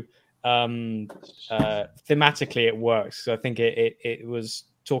also thematically it works. So I think it was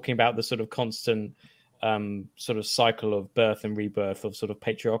talking about the sort of constant sort of cycle of birth and rebirth of sort of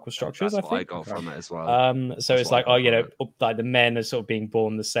patriarchal structures. That's what I got from it as well. So it's like, like the men are sort of being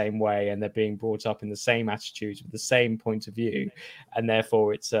born the same way and they're being brought up in the same attitudes with the same point of view, and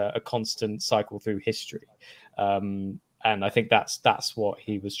therefore it's a constant cycle through history. And I think that's what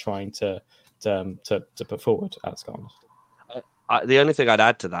he was trying to put forward at Scarlet. The only thing I'd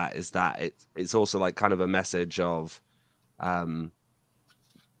add to that is that it's also like kind of a message of the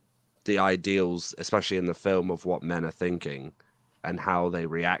ideals, especially in the film, of what men are thinking and how they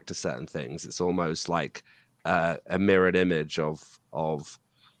react to certain things. It's almost like a mirrored image of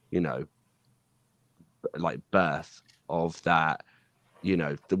like birth, of that,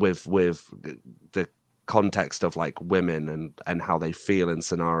 with the context of like women and how they feel in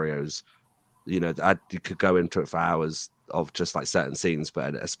scenarios. You could go into it for hours of just like certain scenes,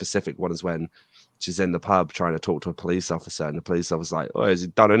 but a specific one is when she's in the pub trying to talk to a police officer, and the police officer's like, "Oh, has he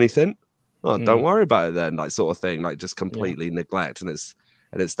done anything? Oh, don't worry about it then," like sort of thing, like just completely neglect. And it's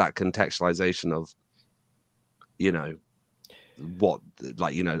that contextualization of what,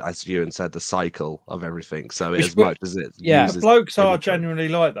 like, as Ewan said, the cycle of everything. So as much as it the blokes are genuinely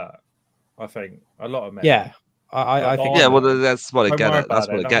like that. I think a lot of men. Yeah, I think. Yeah, well, that's what it gets at. That's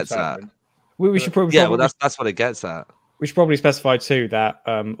what it gets at. We should probably. Yeah, well, that's what it gets at. We should probably specify too that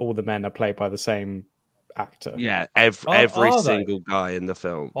all the men are played by the same actor. Yeah, every single guy in the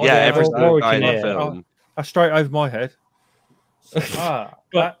film. Every single guy in the film. That's straight over my head.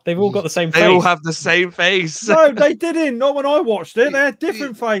 But they've all got the same face. They all have the same face. No, they didn't. Not when I watched it. They had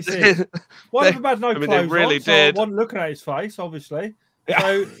different faces. One of them had no clothes they really on, did. So I wasn't looking at his face, obviously.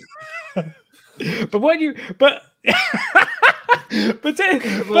 So... but when you but watches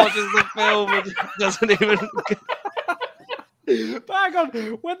the film and doesn't even. But hang on,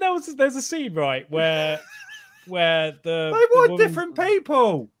 when there's a scene, right, where they were different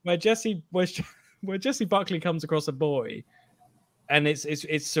people. Where Jesse Buckley comes across a boy, and it's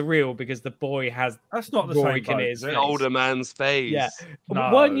surreal because the boy has that's not the Rory same Kinnear's the older man's face. Yeah,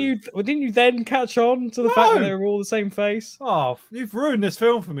 no. Didn't you then catch on to the fact that they were all the same face? Oh, you've ruined this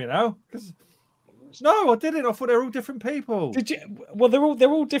film for me now. No, I didn't. I thought they were all different people. Did you? Well,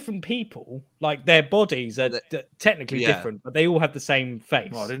 they're all different people. Like their bodies are technically different, but they all have the same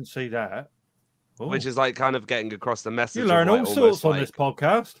face. Oh, I didn't see that. Ooh. Which is like kind of getting across the message. You learn all sorts on this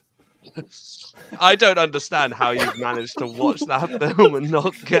podcast. I don't understand how you've managed to watch that film and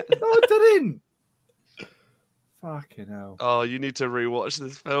not get. No, I didn't. Fucking hell. Oh, you need to rewatch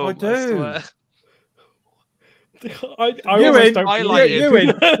this film. I do. I like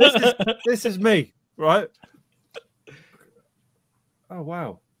it. This is me, right? Oh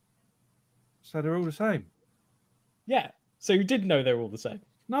wow. So they're all the same. Yeah. So you did know they were all the same.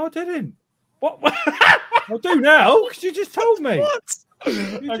 No, I didn't. What? I do now because you just told me. What?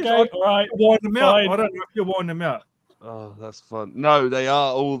 Okay, all right. Winding me up. I don't know if you're winding me up. Oh, that's fun. No, they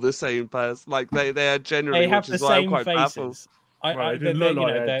are all the same person. Like they are generally. They have the same faces. They look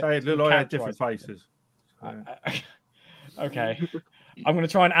like they had different faces. Okay, I'm going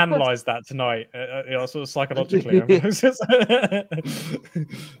to try and analyze that tonight, sort of psychologically. I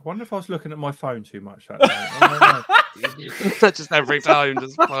wonder if I was looking at my phone too much that day. Just every time,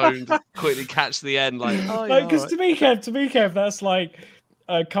 just quickly catch the end, because to me, Kev, that's like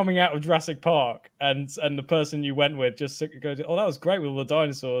coming out of Jurassic Park, and the person you went with just goes, "Oh, that was great with all the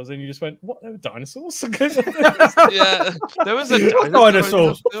dinosaurs," and you just went, "What? There were dinosaurs?" Yeah, there was a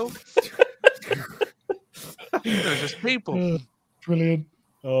dinosaur. They're just people. Brilliant.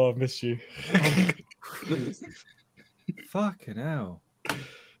 Oh, I missed you. Fucking hell.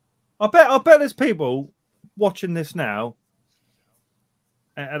 I bet there's people watching this now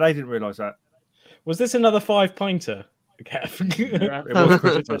and they didn't realise that. Was this another 5-pinter? It was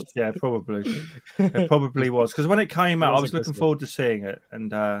Christmas. Yeah, probably. It probably was because when it came out, I was looking forward to seeing it,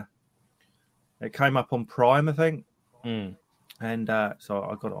 and it came up on Prime, I think, and so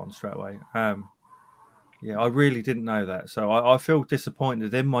I got it on straight away. Yeah, I really didn't know that, so I feel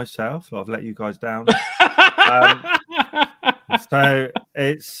disappointed in myself. I've let you guys down. So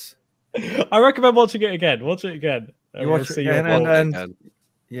it's. I recommend watching it again. Watch it again. You watch it again, and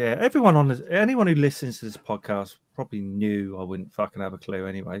yeah, anyone who listens to this podcast probably knew I wouldn't fucking have a clue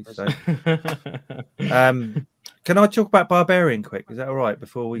anyway. So, can I talk about Barbarian quick? Is that all right?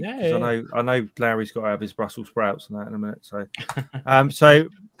 Before we, yeah. I know Larry's got to have his Brussels sprouts and that in a minute. So, so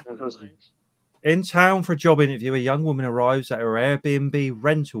in town for a job interview, a young woman arrives at her Airbnb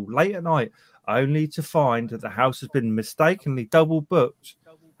rental late at night, only to find that the house has been mistakenly double booked,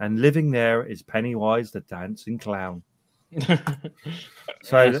 and living there is Pennywise the dancing clown.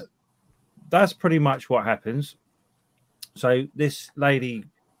 So that's pretty much what happens. So this lady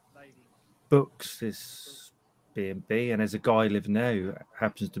books this B&B, and there's a guy living there who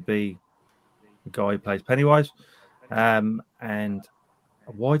happens to be the guy who plays Pennywise. And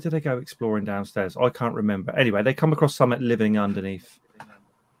why did they go exploring downstairs? I can't remember. Anyway, they come across someone living underneath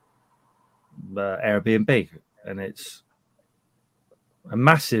the Airbnb, and it's a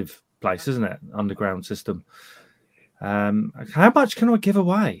massive place, isn't it? Underground system. How much can I give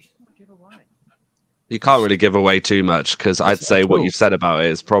away? You can't really give away too much because I'd say what you've said about it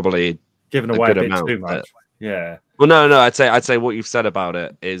is probably giving away a bit too much. Yeah. Well, no. I'd say what you've said about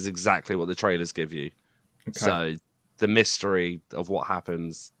it is exactly what the trailers give you. Okay. So the mystery of what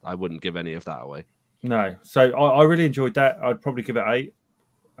happens, I wouldn't give any of that away. No. So I really enjoyed that. I'd probably give it 8.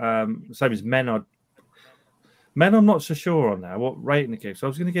 Same as Men. Men, I'm not so sure on that. What rating to give? So I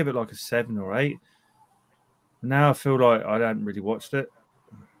was going to give it like a 7 or 8. Now I feel like I haven't really watched it,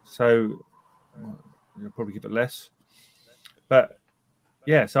 so I'll probably give it less. But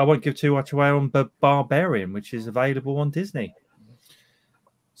yeah, so I won't give too much away on Barbarian, which is available on Disney.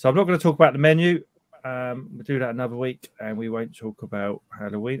 So I'm not going to talk about the menu. We'll do that another week, and we won't talk about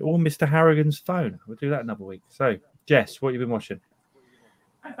Halloween or Mr. Harrigan's phone. We'll do that another week. So, Jess, what have you been watching?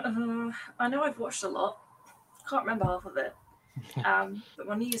 I know I've watched a lot. Can't remember half of it. But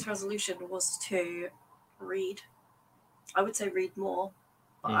my New Year's resolution was to read. I would say read more,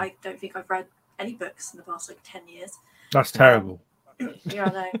 but I don't think I've read any books in the past 10 years. That's terrible. Yeah, I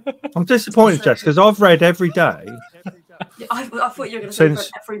know. I'm disappointed, Jess, because I've read every day. I thought you were going to say read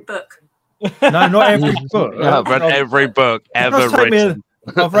every book. No, not every book. I've read every book ever written.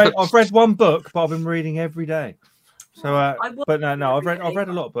 I've read one book, but I've been reading every day. So, but no, I've read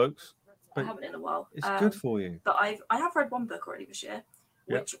a lot of books. I haven't in a while. It's good for you. But I have read one book already this year,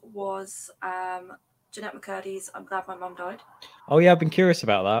 which was Jeanette McCurdy's "I'm Glad My Mum Died." Oh yeah, I've been curious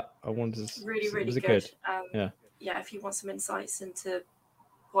about that. I wondered. Really was it good. Yeah. If you want some insights into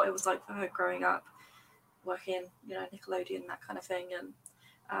what it was like for her growing up, working, Nickelodeon, that kind of thing,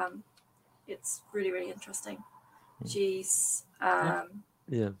 and it's really, really interesting. She's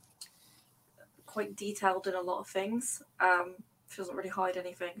quite detailed in a lot of things. She doesn't really hide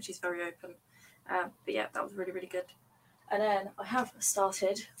anything. She's very open. But yeah, that was really, really good. And then I have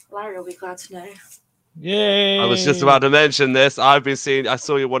started. Larry will be glad to know. Yay! I was just about to mention this. I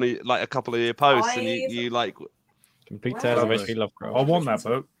saw you a couple of your posts, and you like Complete Tales of H.P. Lovecraft. I want that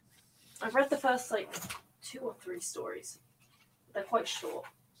book. I've read the first 2 or 3 stories. They're quite short.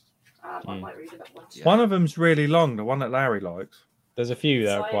 I might read them at once. One of them's really long. The one that Larry likes. There's a few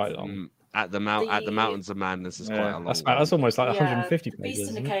that are quite long. At the Mountains of Madness is quite a long. That's almost like 150 pages. Beast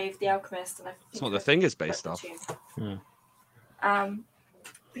in the Cave, The Alchemist, and I think that's what the thing is based off.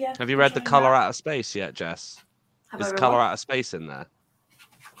 Yeah, have you read The Color Out of Space yet, Jess? Is Color Out of Space in there?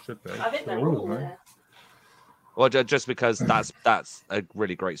 Should be. I think they're all there. Well, just because that's a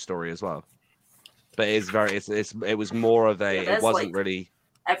really great story as well. But it was more of a. It wasn't really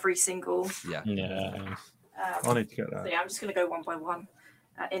every single. Yeah. I need to get that. So yeah, I'm just going to go one by one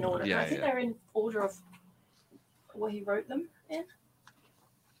in order. I think they're in order of what he wrote them in.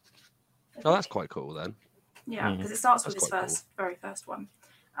 Oh, that's quite cool then. Yeah, because it starts with his very first one.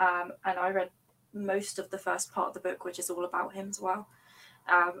 And I read most of the first part of the book, which is all about him as well.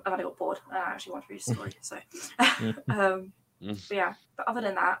 And then I got bored. And I actually want to read a story. So, but other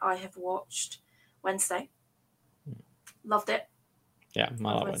than that, I have watched Wednesday. Loved it. Yeah, I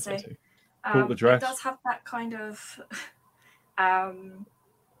love Wednesday too. Bought the dress. It does have that kind of.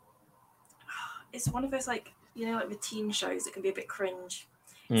 It's one of those with teen shows, it can be a bit cringe.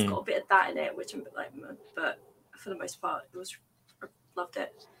 It's got a bit of that in it, which I'm but for the most part, loved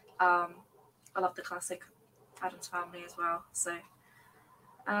it. I love the classic Addams Family as well. So,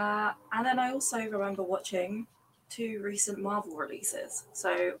 And then I also remember watching 2 recent Marvel releases.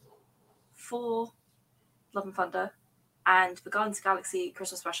 So, Thor, Love and Thunder, and the Guardians of the Galaxy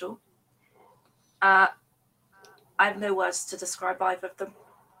Christmas special. I have no words to describe either of them.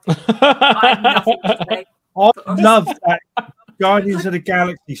 I have nothing to say. I love that Guardians of the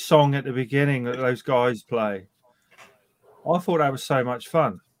Galaxy song at the beginning that those guys play. I thought that was so much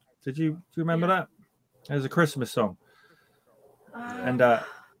fun. Do you remember that? It was a Christmas song. And I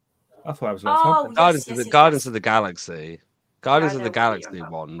thought that was a lot of fun. Guardians of the Galaxy. Guardians I of the know what Galaxy you're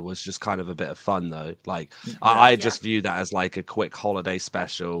on one was just kind of a bit of fun though. Like Yeah. I just view that as like a quick holiday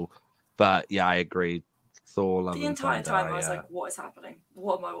special. But yeah, I agree. Thor, Love The and entire Thunder, time I was yeah. like, what is happening?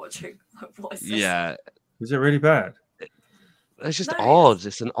 What am I watching? Like, what is this? Yeah, Was it really bad? it's just No, odd.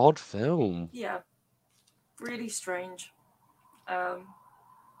 It's an odd film. Yeah. Really strange.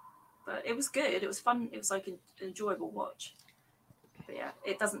 But it was good. It was fun. It was like an enjoyable watch. But yeah,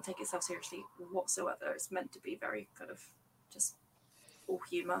 it doesn't take itself seriously whatsoever. It's meant to be very kind of just all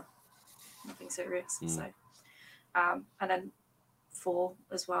humour, nothing serious. So, and then 4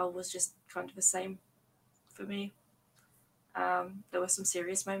 as well was just kind of the same for me. There were some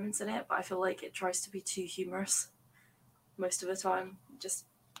serious moments in it, but I feel like it tries to be too humorous most of the time.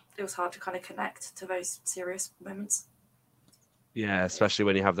 It was hard to kind of connect to those serious moments. Yeah, especially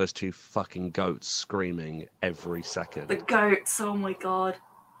when you have those 2 fucking goats screaming every second. The goats, oh my god.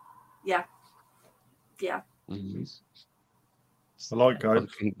 Yeah. Yeah. Mhm. I like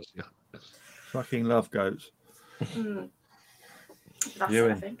goats. Fucking- Fucking love goats. Mm. That's You it,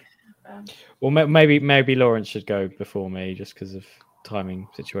 I in. think. Well, maybe Lawrence should go before me just because of timing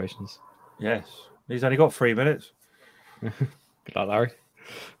situations. Yes. He's only got 3 minutes. Good luck, Larry.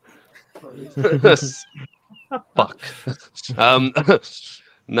 Fuck.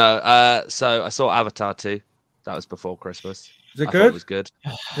 No. So I saw Avatar 2. That was before Christmas. Is it I thought good? It was good.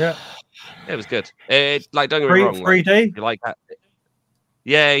 Yeah. It was good. It don't get me wrong. 3D? You like that?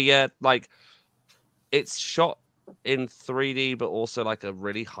 Yeah. Like it's shot in 3D, but also like a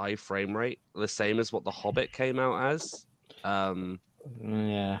really high frame rate, the same as what The Hobbit came out as.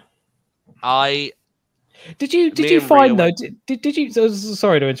 Yeah. Me Did you and find Rhea though? Did you?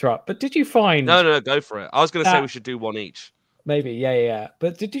 Sorry to interrupt, but did you find? No, go for it. I was going to say That- we should do one each. Maybe, yeah.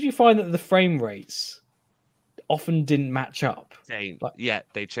 But did you find that the frame rates often didn't match up? They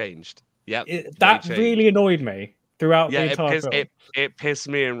changed. Yep. That they changed. really annoyed me throughout the entire film. It pissed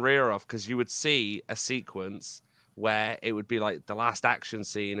me and Rhea off because you would see a sequence where it would be like the last action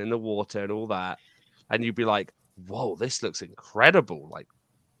scene in the water and all that, and you'd be like, "Whoa, this looks incredible! Like,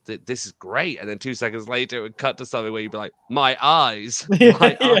 this is great." And then 2 seconds later, it would cut to something where you'd be like, "My eyes,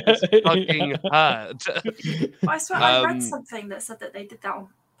 my eyes fucking hurt." I swear I read something that said that they did that on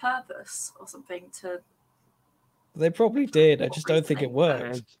purpose or something to. They probably did. I just don't think it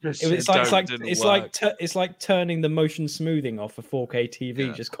worked. It's like turning the motion smoothing off a 4K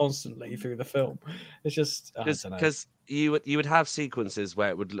TV just constantly through the film. It's just because you would have sequences where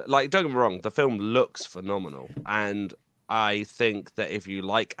it would like, don't get me wrong, the film looks phenomenal, and I think that if you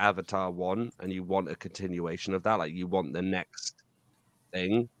like Avatar 1 and you want a continuation of that, like you want the next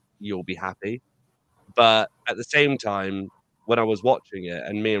thing, you'll be happy. But at the same time, when I was watching it,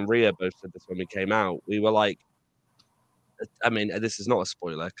 and me and Rhea both said this when we came out, we were like, I mean, this is not a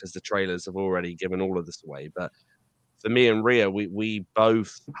spoiler because the trailers have already given all of this away. But for me and Rhea, we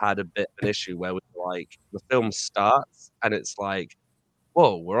both had a bit of an issue where we were like, the film starts and it's like,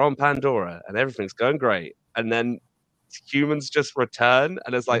 whoa, we're on Pandora and everything's going great. And then humans just return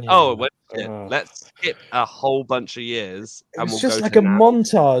and it's like, oh, wait, let's skip a whole bunch of years. And it's we'll just go like to a now.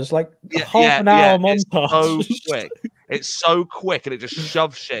 montage, like half an hour montage. It's so quick. It's so quick, and it just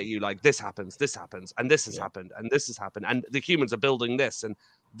shoves shit at you like this happens, and this has happened, and this has happened, and the humans are building this, and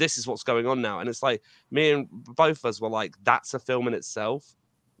this is what's going on now. And it's like me and both of us were like, that's a film in itself.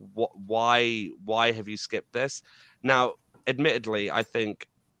 Why have you skipped this? Now, admittedly, I think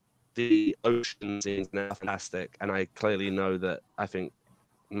the ocean scenes are fantastic, and I clearly know that I think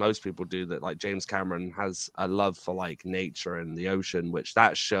most people do that. Like James Cameron has a love for like nature and the ocean, which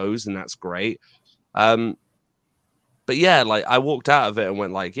that shows, and that's great. But yeah, like I walked out of it and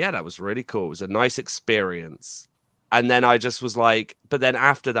went like, yeah, that was really cool. It was a nice experience. And then I just was like, but then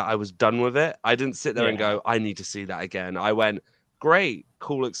after that, I was done with it. I didn't sit there and go, I need to see that again. I went, great,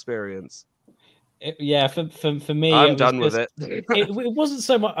 cool experience. For me, I'm done with it. It wasn't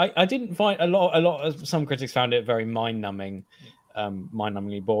so much. I didn't find a lot of some critics found it very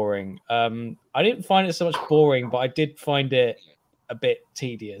mind-numbingly boring. I didn't find it so much boring, but I did find it a bit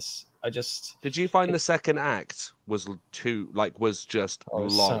tedious. Did you find the second act was just Oh, it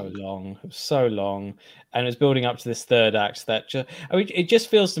was long? so long. It was so long, and it was building up to this third act that it just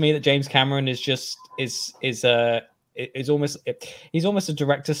feels to me that James Cameron is almost he's almost a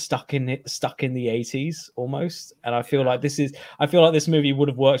director stuck in the 80s almost, and I feel like this movie would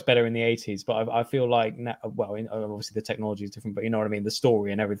have worked better in the 80s, but I feel like now, obviously the technology is different, but you know what I mean, the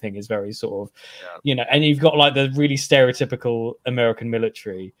story and everything is very sort of and you've got like the really stereotypical American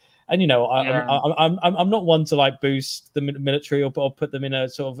military. And I'm not one to like boost the military or put them in a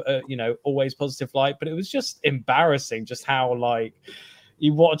sort of always positive light, but it was just embarrassing just how like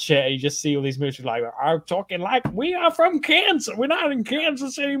you watch it and you just see all these military like are talking like we are from Kansas, we're not in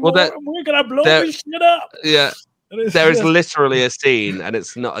Kansas anymore, we're gonna blow this shit up. Yeah, there is literally a scene, and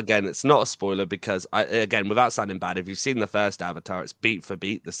it's not a spoiler because without sounding bad, if you've seen the first Avatar, it's beat for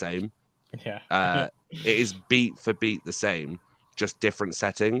beat the same. Yeah, it is beat for beat the same. Just different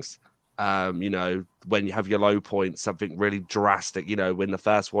settings. When you have your low point, something really drastic. When the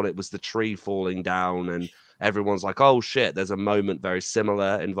first one, it was the tree falling down, and everyone's like, "Oh shit!" There's a moment very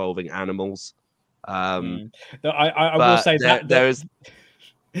similar involving animals. I will say that there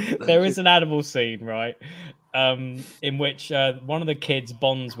is an animal scene, right? In which one of the kids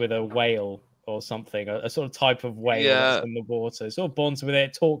bonds with a whale or something, a sort of type of whale that's in the water. It sort of bonds with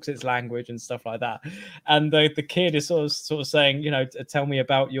it, talks its language and stuff like that. And the kid is sort of saying, tell me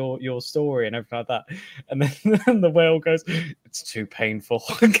about your story and everything like that. And then the whale goes, "It's too painful."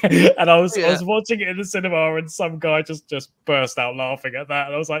 And I was watching it in the cinema, and some guy just burst out laughing at that.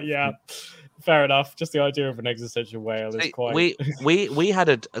 And I was like, yeah. Fair enough. Just the idea of an existential whale is quite. We had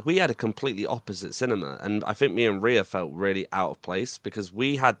a completely opposite cinema, and I think me and Ria felt really out of place because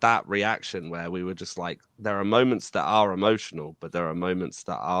we had that reaction where we were just like, there are moments that are emotional, but there are moments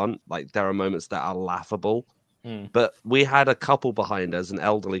that aren't. Like there are moments that are laughable. But we had a couple behind us, an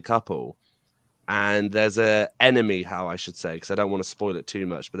elderly couple, and there's a enemy, how I should say, because I don't want to spoil it too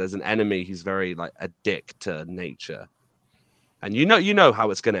much. But there's an enemy who's very like a dick to nature. And you know how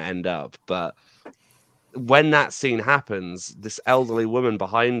it's going to end up. But when that scene happens, this elderly woman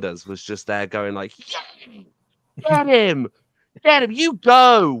behind us was just there going like, get him, you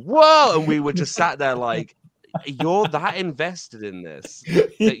go, whoa. And we were just sat there like, you're that invested in this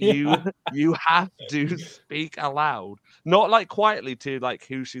that you have to speak aloud. Not like quietly to like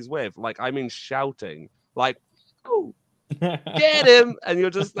who she's with. Like, I mean, shouting like, oh. Get him, and you're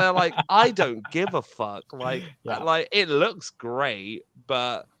just there like, I don't give a fuck. Like it looks great,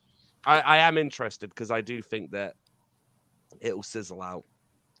 but I am interested because I do think that it'll sizzle out.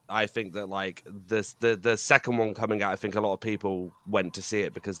 I think that like the second one coming out, I think a lot of people went to see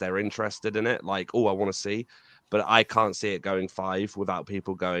it because they're interested in it. Like, oh, I want to see, but I can't see it going 5 without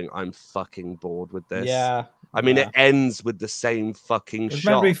people going, I'm fucking bored with this. Yeah, I mean, it ends with the same fucking shot. It's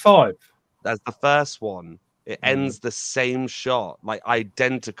meant to be 5. That's the first one. It ends the same shot, like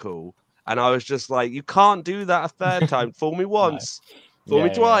identical. And I was just like, you can't do that a third time. Fool me once, fool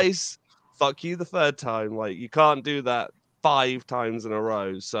me twice. Fuck you the third time. Like, you can't do that 5 times in a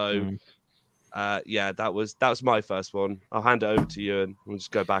row. So, that was my first one. I'll hand it over to you and we'll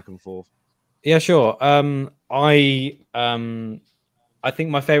just go back and forth. Yeah, sure. I think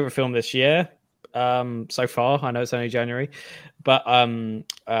my favorite film this year, so far, I know it's only January, but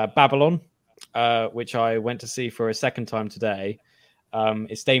Babylon. Which I went to see for a second time today.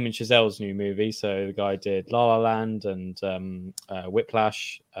 It's Damien Chazelle's new movie. So the guy did La La Land and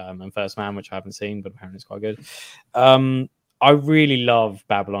Whiplash and First Man, which I haven't seen, but apparently it's quite good. I really love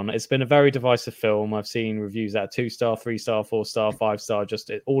Babylon. It's been a very divisive film. I've seen reviews that are 2-star, 3-star, 4-star, 5-star, just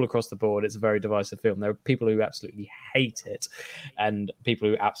all across the board. It's a very divisive film. There are people who absolutely hate it and people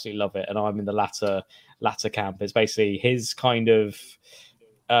who absolutely love it. And I'm in the latter camp. It's basically his kind of...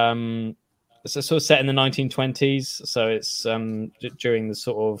 It's sort of set in the 1920s, so it's during the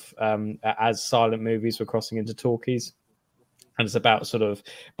sort of as silent movies were crossing into talkies, and it's about sort of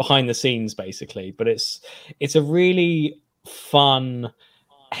behind the scenes basically. But it's a really fun,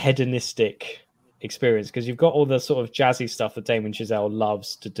 hedonistic experience because you've got all the sort of jazzy stuff that Damien Chazelle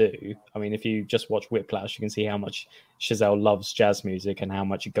loves to do. I mean, if you just watch Whiplash, you can see how much Chazelle loves jazz music and how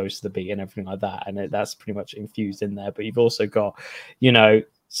much it goes to the beat and everything like that, and that's pretty much infused in there. But you've also got,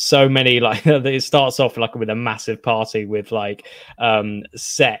 so many, like, it starts off like with a massive party with like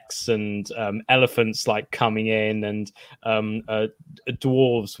sex and elephants like coming in and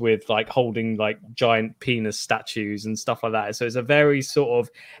dwarves with like holding like giant penis statues and stuff like that. So it's a very sort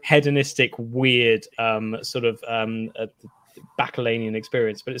of hedonistic, weird sort of Bacchanalian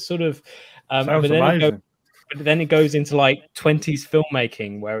experience, but it's sort of Sounds amazing. but then it goes into like 20s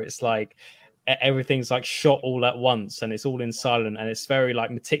filmmaking where it's like everything's like shot all at once and it's all in silent and it's very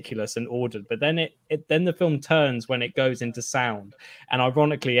like meticulous and ordered. But then then the film turns when it goes into sound, and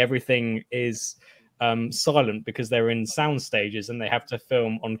ironically everything is silent because they're in sound stages and they have to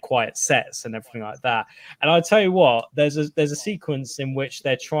film on quiet sets and everything like that. And I tell you what, there's a sequence in which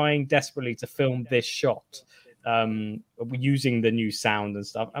they're trying desperately to film this shot using the new sound and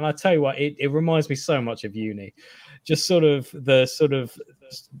stuff. And I tell you what, it reminds me so much of uni. Just I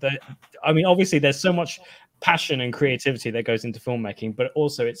mean, obviously there's so much passion and creativity that goes into filmmaking, but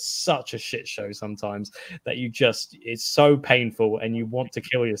also it's such a shit show sometimes that it's so painful and you want to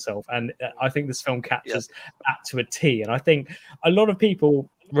kill yourself. And I think this film captures that to a T. And I think a lot of people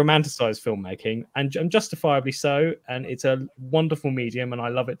romanticize filmmaking, and justifiably so, and it's a wonderful medium and I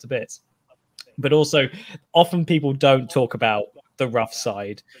love it to bits. But also often people don't talk about the rough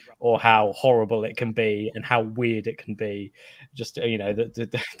side or how horrible it can be and how weird it can be. Just, you know,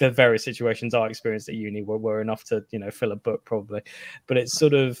 the various situations I experienced at uni were enough to, you know, fill a book probably. But it's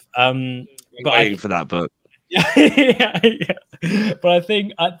sort of waiting for that book. yeah. But I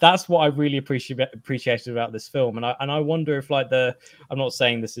think that's what I really appreciated about this film, and I wonder if like I'm not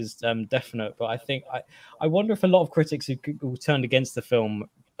saying this is definite, but I think I wonder if a lot of critics who turned against the film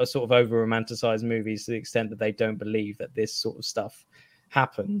are sort of over romanticize movies to the extent that they don't believe that this sort of stuff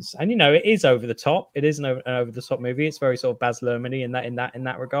happens. And you know, it is over the top. It is an over the top movie. It's very sort of Baz Luhrmann-y in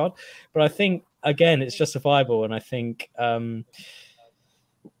that regard. But I think again, it's justifiable, and I think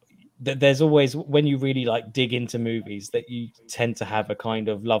that there's always, when you really like dig into movies, that you tend to have a kind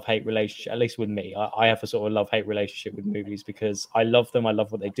of love-hate relationship. At least with me, I have a sort of love-hate relationship with movies because I love them. I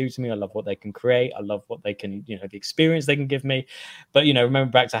love what they do to me. I love what they can create. I love what they can, you know, the experience they can give me. But, you know,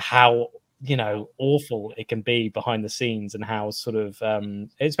 remember back to how, you know, awful it can be behind the scenes, and how sort of,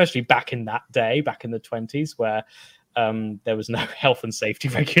 especially back in that day, back in the 20s, where there was no health and safety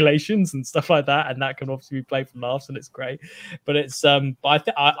regulations and stuff like that, and that can obviously be played for laughs, and it's great. But it's but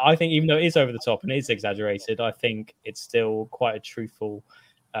I think even though it is over the top and it is exaggerated, I think it's still quite a truthful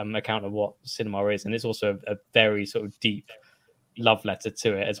account of what cinema is, and it's also a very sort of deep love letter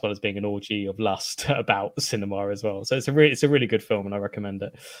to it, as well as being an orgy of lust about cinema as well. So it's a really good film, and I recommend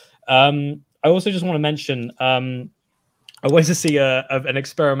it. I also just want to mention I went to see an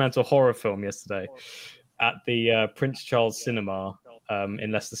experimental horror film yesterday at the Prince Charles Cinema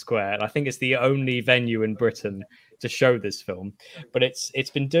in Leicester Square, and I think it's the only venue in Britain to show this film. But it's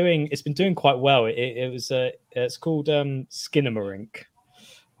been doing quite well. It's called Skinamarink.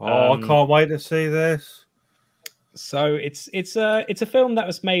 I can't wait to see this. So it's a film that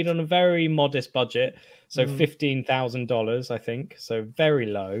was made on a very modest budget, so $15,000, I think, so very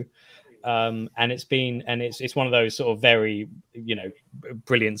low. And it's one of those sort of very, you know,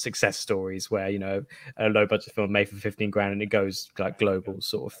 brilliant success stories where, you know, a low budget film made for 15 grand and it goes like global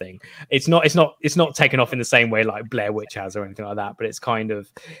sort of thing. It's not taken off in the same way like Blair Witch has or anything like that, but it's kind of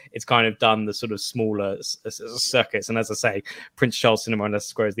done the sort of smaller circuits. And as I say, Prince Charles Cinema in Leicester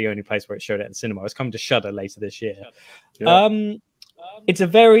Square is the only place where it showed it at the cinema. It's coming to Shudder later this year. Yeah. It's a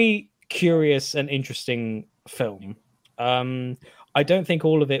very curious and interesting film. I don't think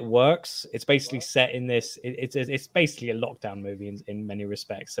all of it works. It's basically set in this. It's basically a lockdown movie in many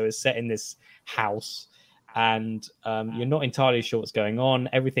respects. So it's set in this house, and you're not entirely sure what's going on.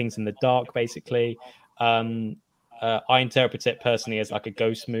 Everything's in the dark, basically. I interpret it personally as like a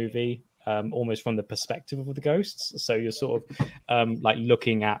ghost movie, almost from the perspective of the ghosts. So you're sort of like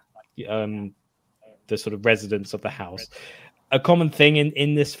looking at the sort of residents of the house. A common thing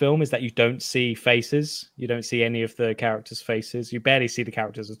in this film is that you don't see faces. You don't see any of the characters' faces. You barely see the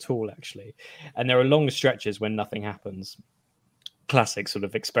characters at all, actually. And there are long stretches when nothing happens. Classic sort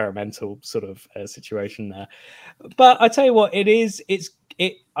of experimental sort of situation there. But I tell you what, it's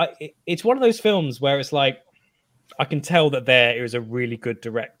one of those films where it's like, I can tell that there is a really good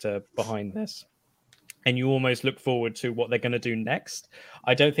director behind this. And you almost look forward to what they're going to do next.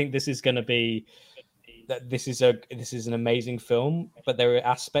 I don't think this is going to be... that this is an amazing film, but there are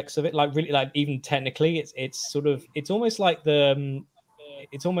aspects of it, like really, like even technically, it's almost like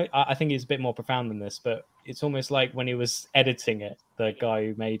I think it's a bit more profound than this, but it's almost like when he was editing it, the guy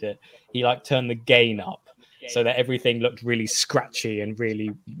who made it, he like turned the gain up so that everything looked really scratchy and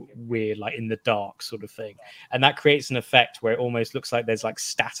really weird, like in the dark sort of thing, and that creates an effect where it almost looks like there's like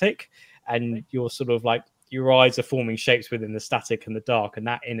static, and you're sort of like, your eyes are forming shapes within the static and the dark, and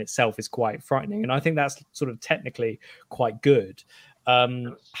that in itself is quite frightening. And I think that's sort of technically quite good.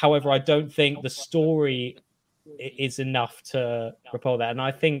 However, I don't think the story is enough to repel that. And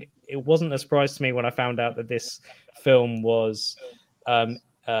I think it wasn't a surprise to me when I found out that this film was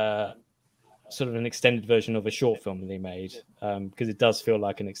sort of an extended version of a short film that they made, because it does feel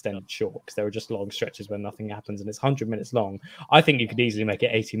like an extended short, because there are just long stretches where nothing happens, and it's 100 minutes long. I think you could easily make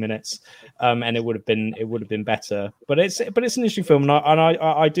it 80 minutes, and it would have been better. But it's an interesting film, and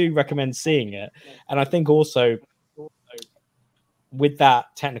I do recommend seeing it. And I think also with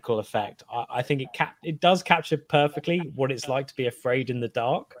that technical effect, I think it does capture perfectly what it's like to be afraid in the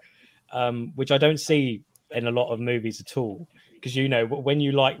dark, which I don't see in a lot of movies at all. Because when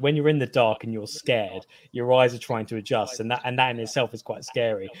you're in the dark and you're scared, your eyes are trying to adjust, and that in itself is quite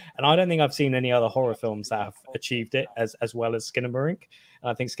scary. And I don't think I've seen any other horror films that have achieved it as well as Skinamarink. And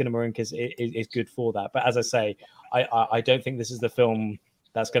I think Skinamarink is good for that. But as I say, I don't think this is the film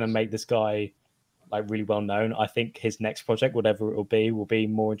that's going to make this guy like really well known. I think his next project, whatever it will be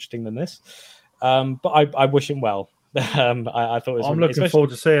more interesting than this. But I wish him well. I thought it was I'm looking forward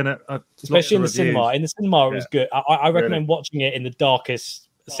to seeing it, especially in the cinema. In the cinema, it was good. I recommend Really? watching it in the darkest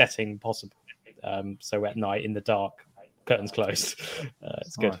setting possible. So at night in the dark, curtains closed.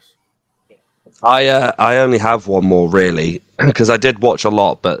 It's good. Nice. I only have one more really, because I did watch a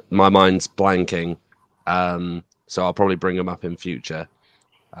lot, but my mind's blanking. So I'll probably bring them up in future.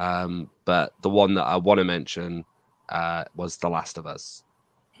 But the one that I want to mention was The Last of Us.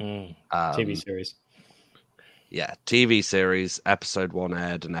 TV series. Yeah, TV series. Episode 1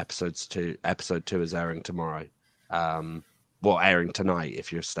 aired, and episode 2 is airing tomorrow. Airing tonight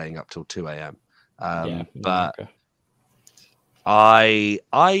if you're staying up till 2 a.m. But okay.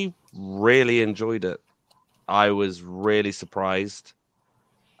 I really enjoyed it. I was really surprised.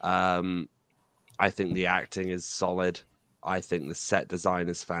 I think the acting is solid. I think the set design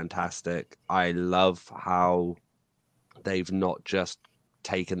is fantastic. I love how they've not just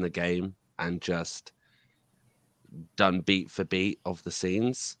taken the game and just done beat for beat of the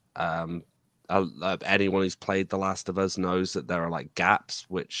scenes. Anyone who's played The Last of Us knows that there are like gaps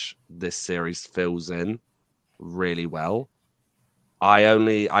which this series fills in really well.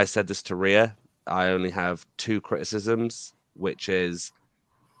 I said this to Ria. I only have 2 criticisms, which is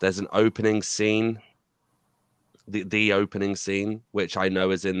there's an opening scene, the opening scene, which I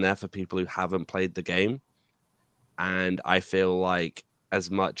know is in there for people who haven't played the game. And I feel like as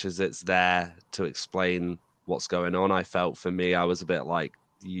much as it's there to explain what's going on, I felt for me, I was a bit like,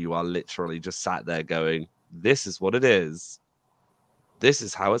 you are literally just sat there going, this is what it is. This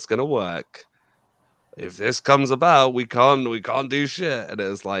is how it's going to work. If this comes about, we can't do shit. And it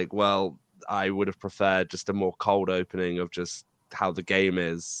was like, well, I would have preferred just a more cold opening of just how the game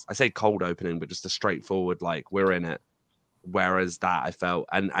is. I say cold opening, but just a straightforward, like, we're in it. Whereas that I felt,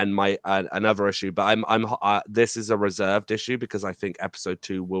 and my another issue, but I'm this is a reserved issue because I think episode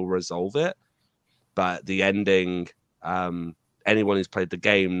 2 will resolve it. But the ending, anyone who's played the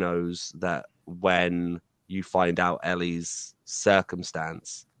game knows that when you find out Ellie's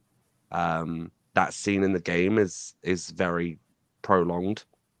circumstance, that scene in the game is very prolonged.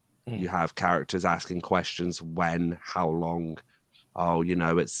 You have characters asking questions: when, how long? Oh,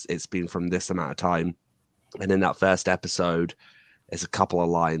 it's been from this amount of time. And in that first episode, there's a couple of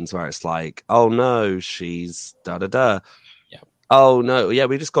lines where it's like, oh no, she's da-da-da. Yeah. Oh no, yeah,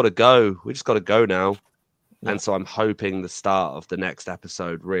 we just got to go. We just got to go now. Yeah. And so I'm hoping the start of the next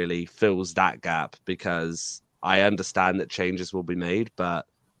episode really fills that gap, because I understand that changes will be made, but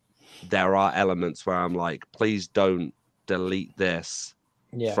there are elements where I'm like, please don't delete this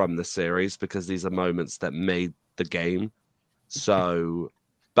from the series, because these are moments that made the game. So,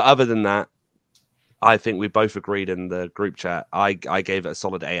 but other than that, I think we both agreed in the group chat. I gave it a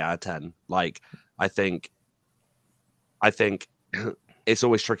solid 8 out of 10. Like, I think it's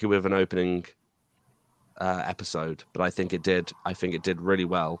always tricky with an opening episode, but I think it did really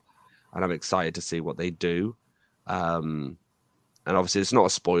well, and I'm excited to see what they do. And obviously, it's not a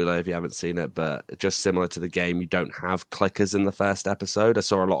spoiler if you haven't seen it, but just similar to the game, you don't have clickers in the first episode. I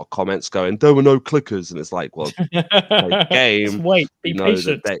saw a lot of comments going, "There were no clickers," and it's like, well, the game. Just wait, be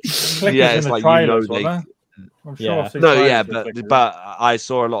patient. Clickers in the trailers, weren't there? I'm sure I've seen trailers with clickers. but I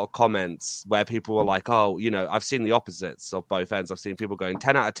saw a lot of comments where people were like, "Oh, I've seen the opposites of both ends. I've seen people going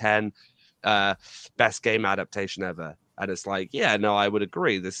 10 out of 10, best game adaptation ever." And it's like, yeah, no, I would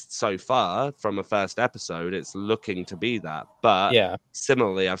agree. This so far from a first episode, it's looking to be that. But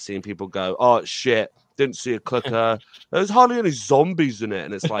similarly, I've seen people go, "Oh shit, didn't see a clicker. There's hardly any zombies in it,"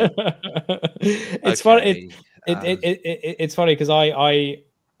 and it's like, it's okay. funny. It's funny because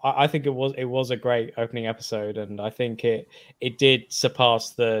I think it was a great opening episode, and I think it did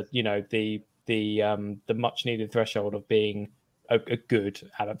surpass the much needed threshold of being a good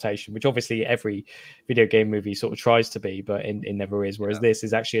adaptation, which obviously every video game movie sort of tries to be, but it never is. Whereas this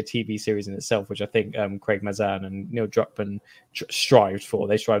is actually a TV series in itself, which I think Craig Mazin and Neil Druckmann strived for.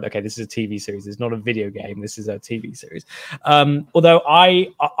 They strived, okay, this is a TV series. It's not a video game. This is a TV series. Although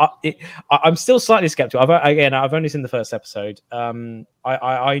I'm still slightly skeptical. I've only seen the first episode.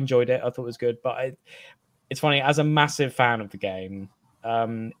 I enjoyed it. I thought it was good, but it's funny, as a massive fan of the game,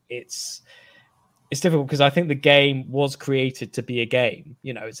 it's difficult because I think the game was created to be a game.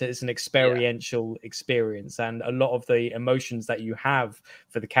 You know, it's an experiential experience, and a lot of the emotions that you have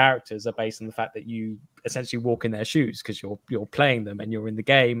for the characters are based on the fact that you essentially walk in their shoes because you're playing them and you're in the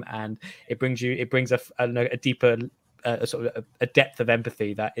game, and it brings a deeper sort of a depth of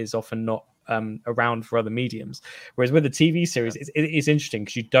empathy that is often not around for other mediums. Whereas with the TV series, it's interesting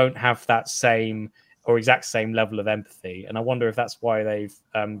because you don't have that same or exact same level of empathy. And I wonder if that's why they've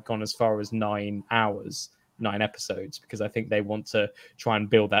gone as far as 9 episodes, because I think they want to try and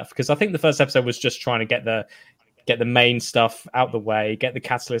build that. Because I think the first episode was just trying to get the main stuff out the way, get the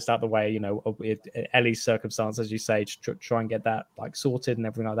catalyst out the way, you know, with Ellie's circumstance, as you say, to try and get that like sorted and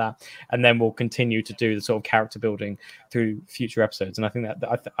everything like that. And then we'll continue to do the sort of character building through future episodes. And I think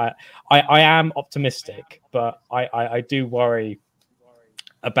that I am optimistic, but I do worry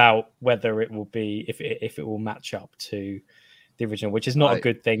about whether it will be if it will match up to the original, which is not a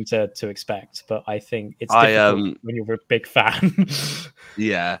good thing to expect. But I think it's difficult when you're a big fan.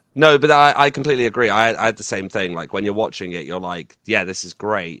 Yeah, no, but I completely agree. I had the same thing. Like when you're watching it, you're like, yeah, this is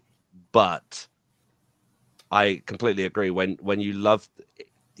great, but I completely agree. When you love,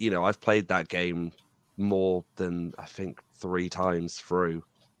 you know, I've played that game more than I think 3 times through.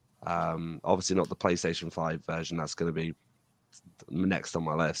 Obviously not the PlayStation 5 version. That's going to be next on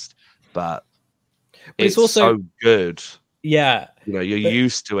my list, but it's also so good. Yeah, you know, you're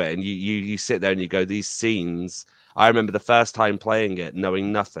used to it, and you sit there and you go, these scenes. I remember the first time playing it,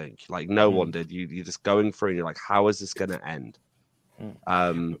 knowing nothing, like no one did. You're just going through, and you're like, how is this going to end? But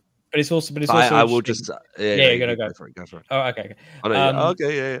it's also. I will just. You're gonna go for it. Go for it. Oh, okay. Oh, no,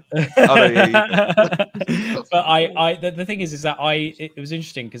 okay, yeah. Oh, no, yeah. But the thing is that it was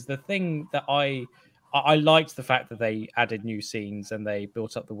interesting because the thing that I liked the fact that they added new scenes and they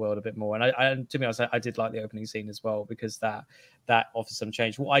built up the world a bit more. And to be honest, I did like the opening scene as well, because that offers some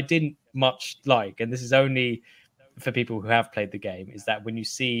change. What I didn't much like, and this is only for people who have played the game, is that when you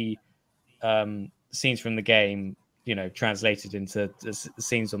see scenes from the game, you know, translated into the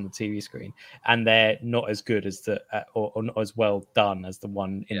scenes on the TV screen, and they're not as good as or not as well done as the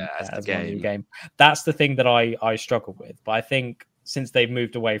one in the game. That's the thing that I struggle with. But I think since they've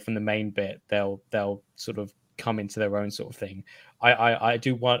moved away from the main bit, they'll sort of come into their own sort of thing. I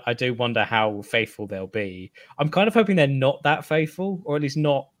do wonder how faithful they'll be. I'm kind of hoping they're not that faithful, or at least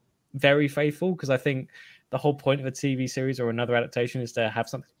not very faithful, because I think the whole point of a TV series or another adaptation is to have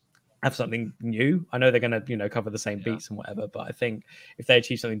something new. I know they're going to, you know, cover the same beats and whatever, but I think if they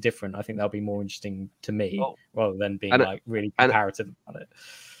achieve something different, I think that'll be more interesting to me rather than being really comparative about it.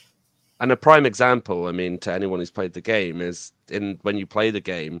 And a prime example, I mean, to anyone who's played the game, is when you play the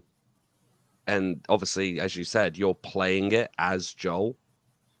game, and obviously, as you said, you're playing it as Joel.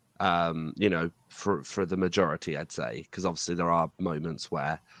 You know, for the majority, I'd say, because obviously there are moments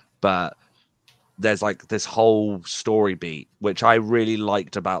but there's like this whole story beat, which I really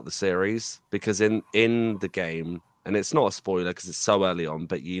liked about the series, because in the game, and it's not a spoiler because it's so early on,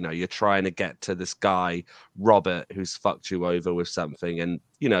 but you know, you're trying to get to this guy, Robert, who's fucked you over with something, and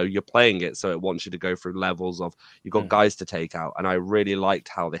you know, you're playing it, so it wants you to go through levels of, you've got guys to take out. And I really liked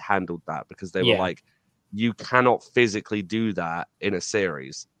how they handled that, because they were like, you cannot physically do that in a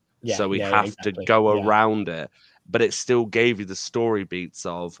series. So we have to go around it. But it still gave you the story beats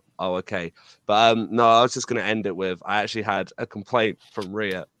of, oh, okay. But no, I was just going to end it with, I actually had a complaint from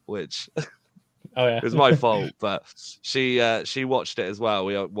Ria, which it was my fault, but she watched it as well.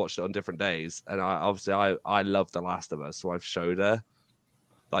 We watched it on different days, and I love The Last of Us, so I've showed her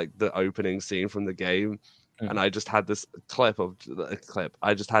like the opening scene from the game, and I just had this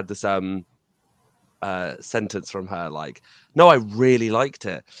I just had this sentence from her like, no, I really liked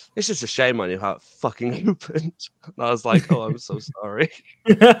it. It's just a shame I knew how it fucking opened. And I was like, oh, I'm so sorry.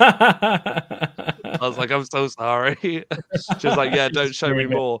 I was like, I'm so sorry. She was like, yeah, don't show me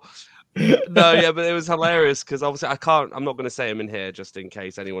more. No, yeah, but it was hilarious because obviously I'm not going to say them in here just in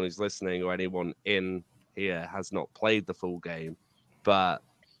case anyone who's listening or anyone in here has not played the full game. But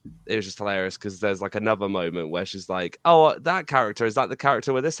it was just hilarious because there's like another moment where she's like, oh, that character, is that the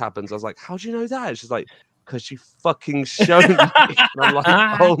character where this happens? I was like, how do you know that? And she's like, because you fucking showed me. And I'm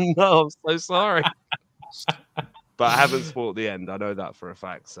like, oh no, I'm so sorry. But I haven't spoiled the end. I know that for a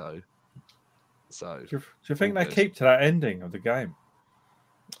fact, so. So Do you think they Good. keep to that ending of the game?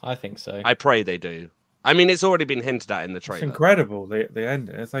 I think so. I pray they do. I mean, it's already been hinted at in the It's trailer. incredible, the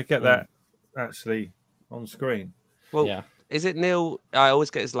ending. If they get that actually on screen. Well, Yeah. is it Neil? I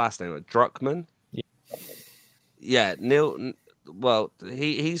always get his last name. Druckmann. Yeah. Yeah, Neil. Well,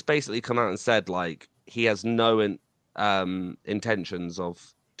 he's basically come out and said like he has no intentions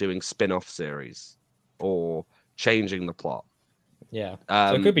of doing spin-off series or changing the plot. Yeah.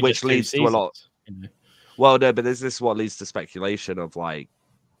 So it could be which just 2 leads to a lot. seasons, you know. Well, no, but this is what leads to speculation of like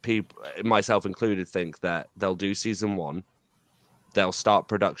people, myself included, think that they'll do season 1, they'll start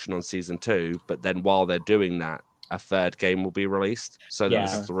production on season 2, but then while they're doing that, a third game will be released. So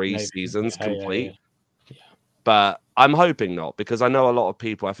there's 3 maybe. seasons Yeah, complete. yeah. But I'm hoping not, because I know a lot of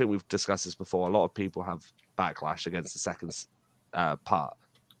people, I think we've discussed this before, a lot of people have backlash against the second part.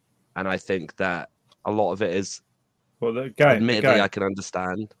 And I think that a lot of it is, Well, the game. admittedly, I can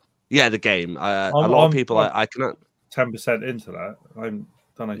understand. Yeah, the game. A lot of people, I cannot. 10% into that. I haven't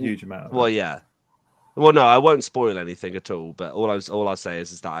done a huge amount of Well, that. yeah. Well, no, I won't spoil anything at all. But all I'll say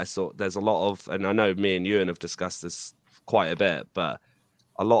is that I saw there's a lot of, and I know me and Ewan have discussed this quite a bit, but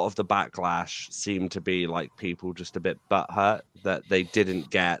a lot of the backlash seemed to be like people just a bit butthurt that they didn't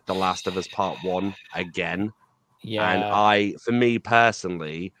get The Last of Us Part 1 again. Yeah. And for me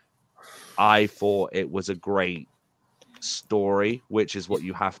personally, I thought it was a great story, which is what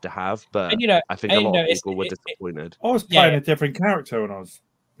you have to have. But And, you know, I think a lot of it's- people were disappointed. I was playing a different character when I was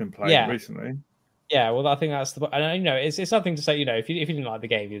been playing recently. Yeah, well, I think that's the. And you know, it's something to say. You know, if you didn't like the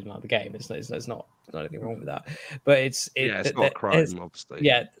game, you didn't like the game. It's not anything wrong with that. But it's not a crime, obviously.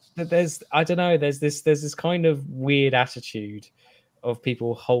 Yeah, there's I don't know. There's this kind of weird attitude of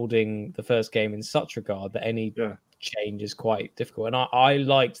people holding the first game in such regard that any change is quite difficult. And I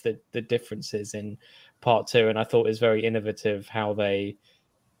liked the differences in part 2, and I thought it was very innovative how they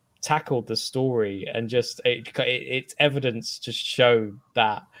tackled the story, and just it's evidence to show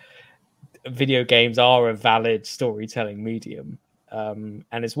that video games are a valid storytelling medium, and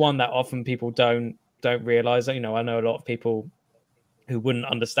it's one that often people don't realize. You know, I know a lot of people who wouldn't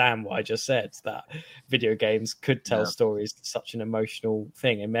understand what I just said, that video games could tell stories, such an emotional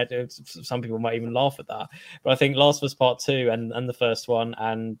thing, and some people might even laugh at that. But I think Last of Us Part 2 and the first one,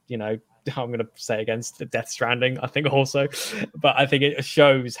 and you know, I'm going to say against Death Stranding, I think also, but I think it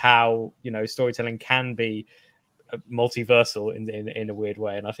shows how, you know, storytelling can be multiversal in a weird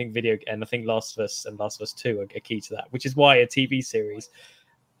way. And I think Last of Us and Last of Us 2 are key to that, which is why a TV series,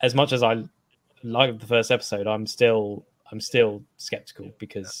 as much as I like the first episode, I'm still skeptical,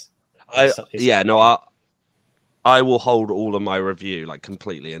 because I will hold all of my review like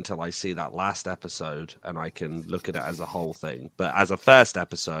completely until I see that last episode and I can look at it as a whole thing. But as a first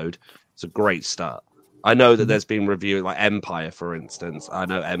episode, it's a great start. I know that there's been review like Empire, for instance. I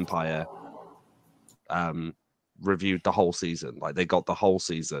know Empire reviewed the whole season. Like, they got the whole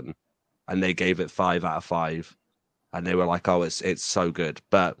season and they gave it 5 out of 5, and they were like, "Oh, it's so good."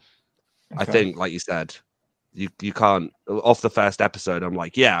 But I think, like you said, you can't, off the first episode, I'm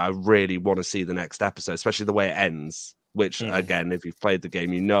like, yeah, I really want to see the next episode, especially the way it ends, which again, if you've played the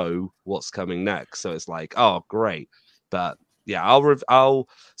game, you know what's coming next. So it's like, oh, great. But yeah, I'll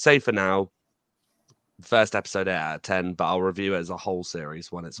say for now, first episode 8 out of 10, but I'll review it as a whole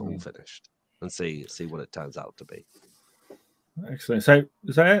series when it's all finished and see what it turns out to be. Excellent. So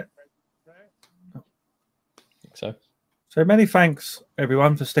is that it? So many thanks,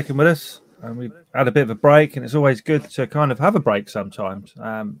 everyone, for sticking with us. And we've had a bit of a break, and it's always good to kind of have a break sometimes.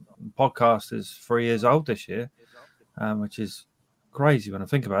 The podcast is 3 years old this year, which is crazy when I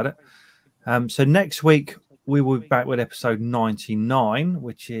think about it. So next week, we will be back with episode 99,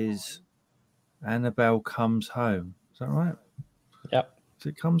 which is Annabelle Comes Home. Is that right? Yep. Is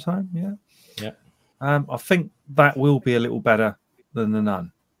it Comes Home? Yeah. Yep. I think that will be a little better than The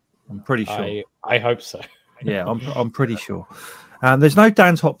Nun. I'm pretty sure. I hope so. Yeah, I'm pretty sure. There's no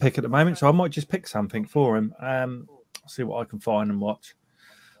Dan's hot pick at the moment, so I might just pick something for him. See what I can find and watch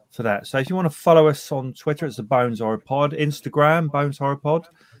for that. So if you want to follow us on Twitter, it's the Bones Horror Pod. Instagram, Bones Horror Pod.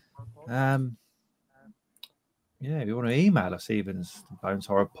 If you want to email us, even, it's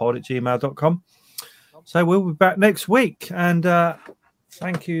boneshorrorpod@gmail.com. So we'll be back next week. And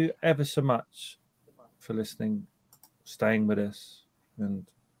thank you ever so much for listening, staying with us. And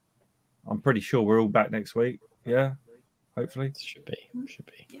I'm pretty sure we're all back next week. Yeah, hopefully. Should be.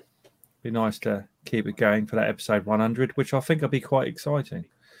 Be nice to keep it going for that episode 100, which I think will be quite exciting.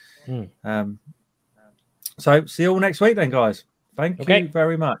 So see you all next week then, guys. Thank you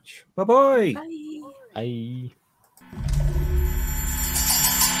very much. Bye-bye. Bye.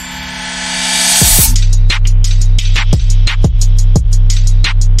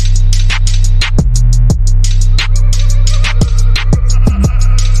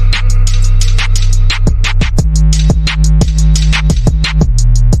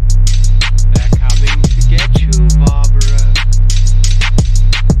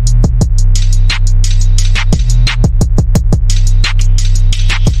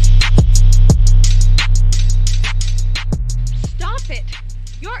 it.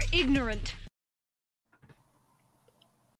 You're ignorant.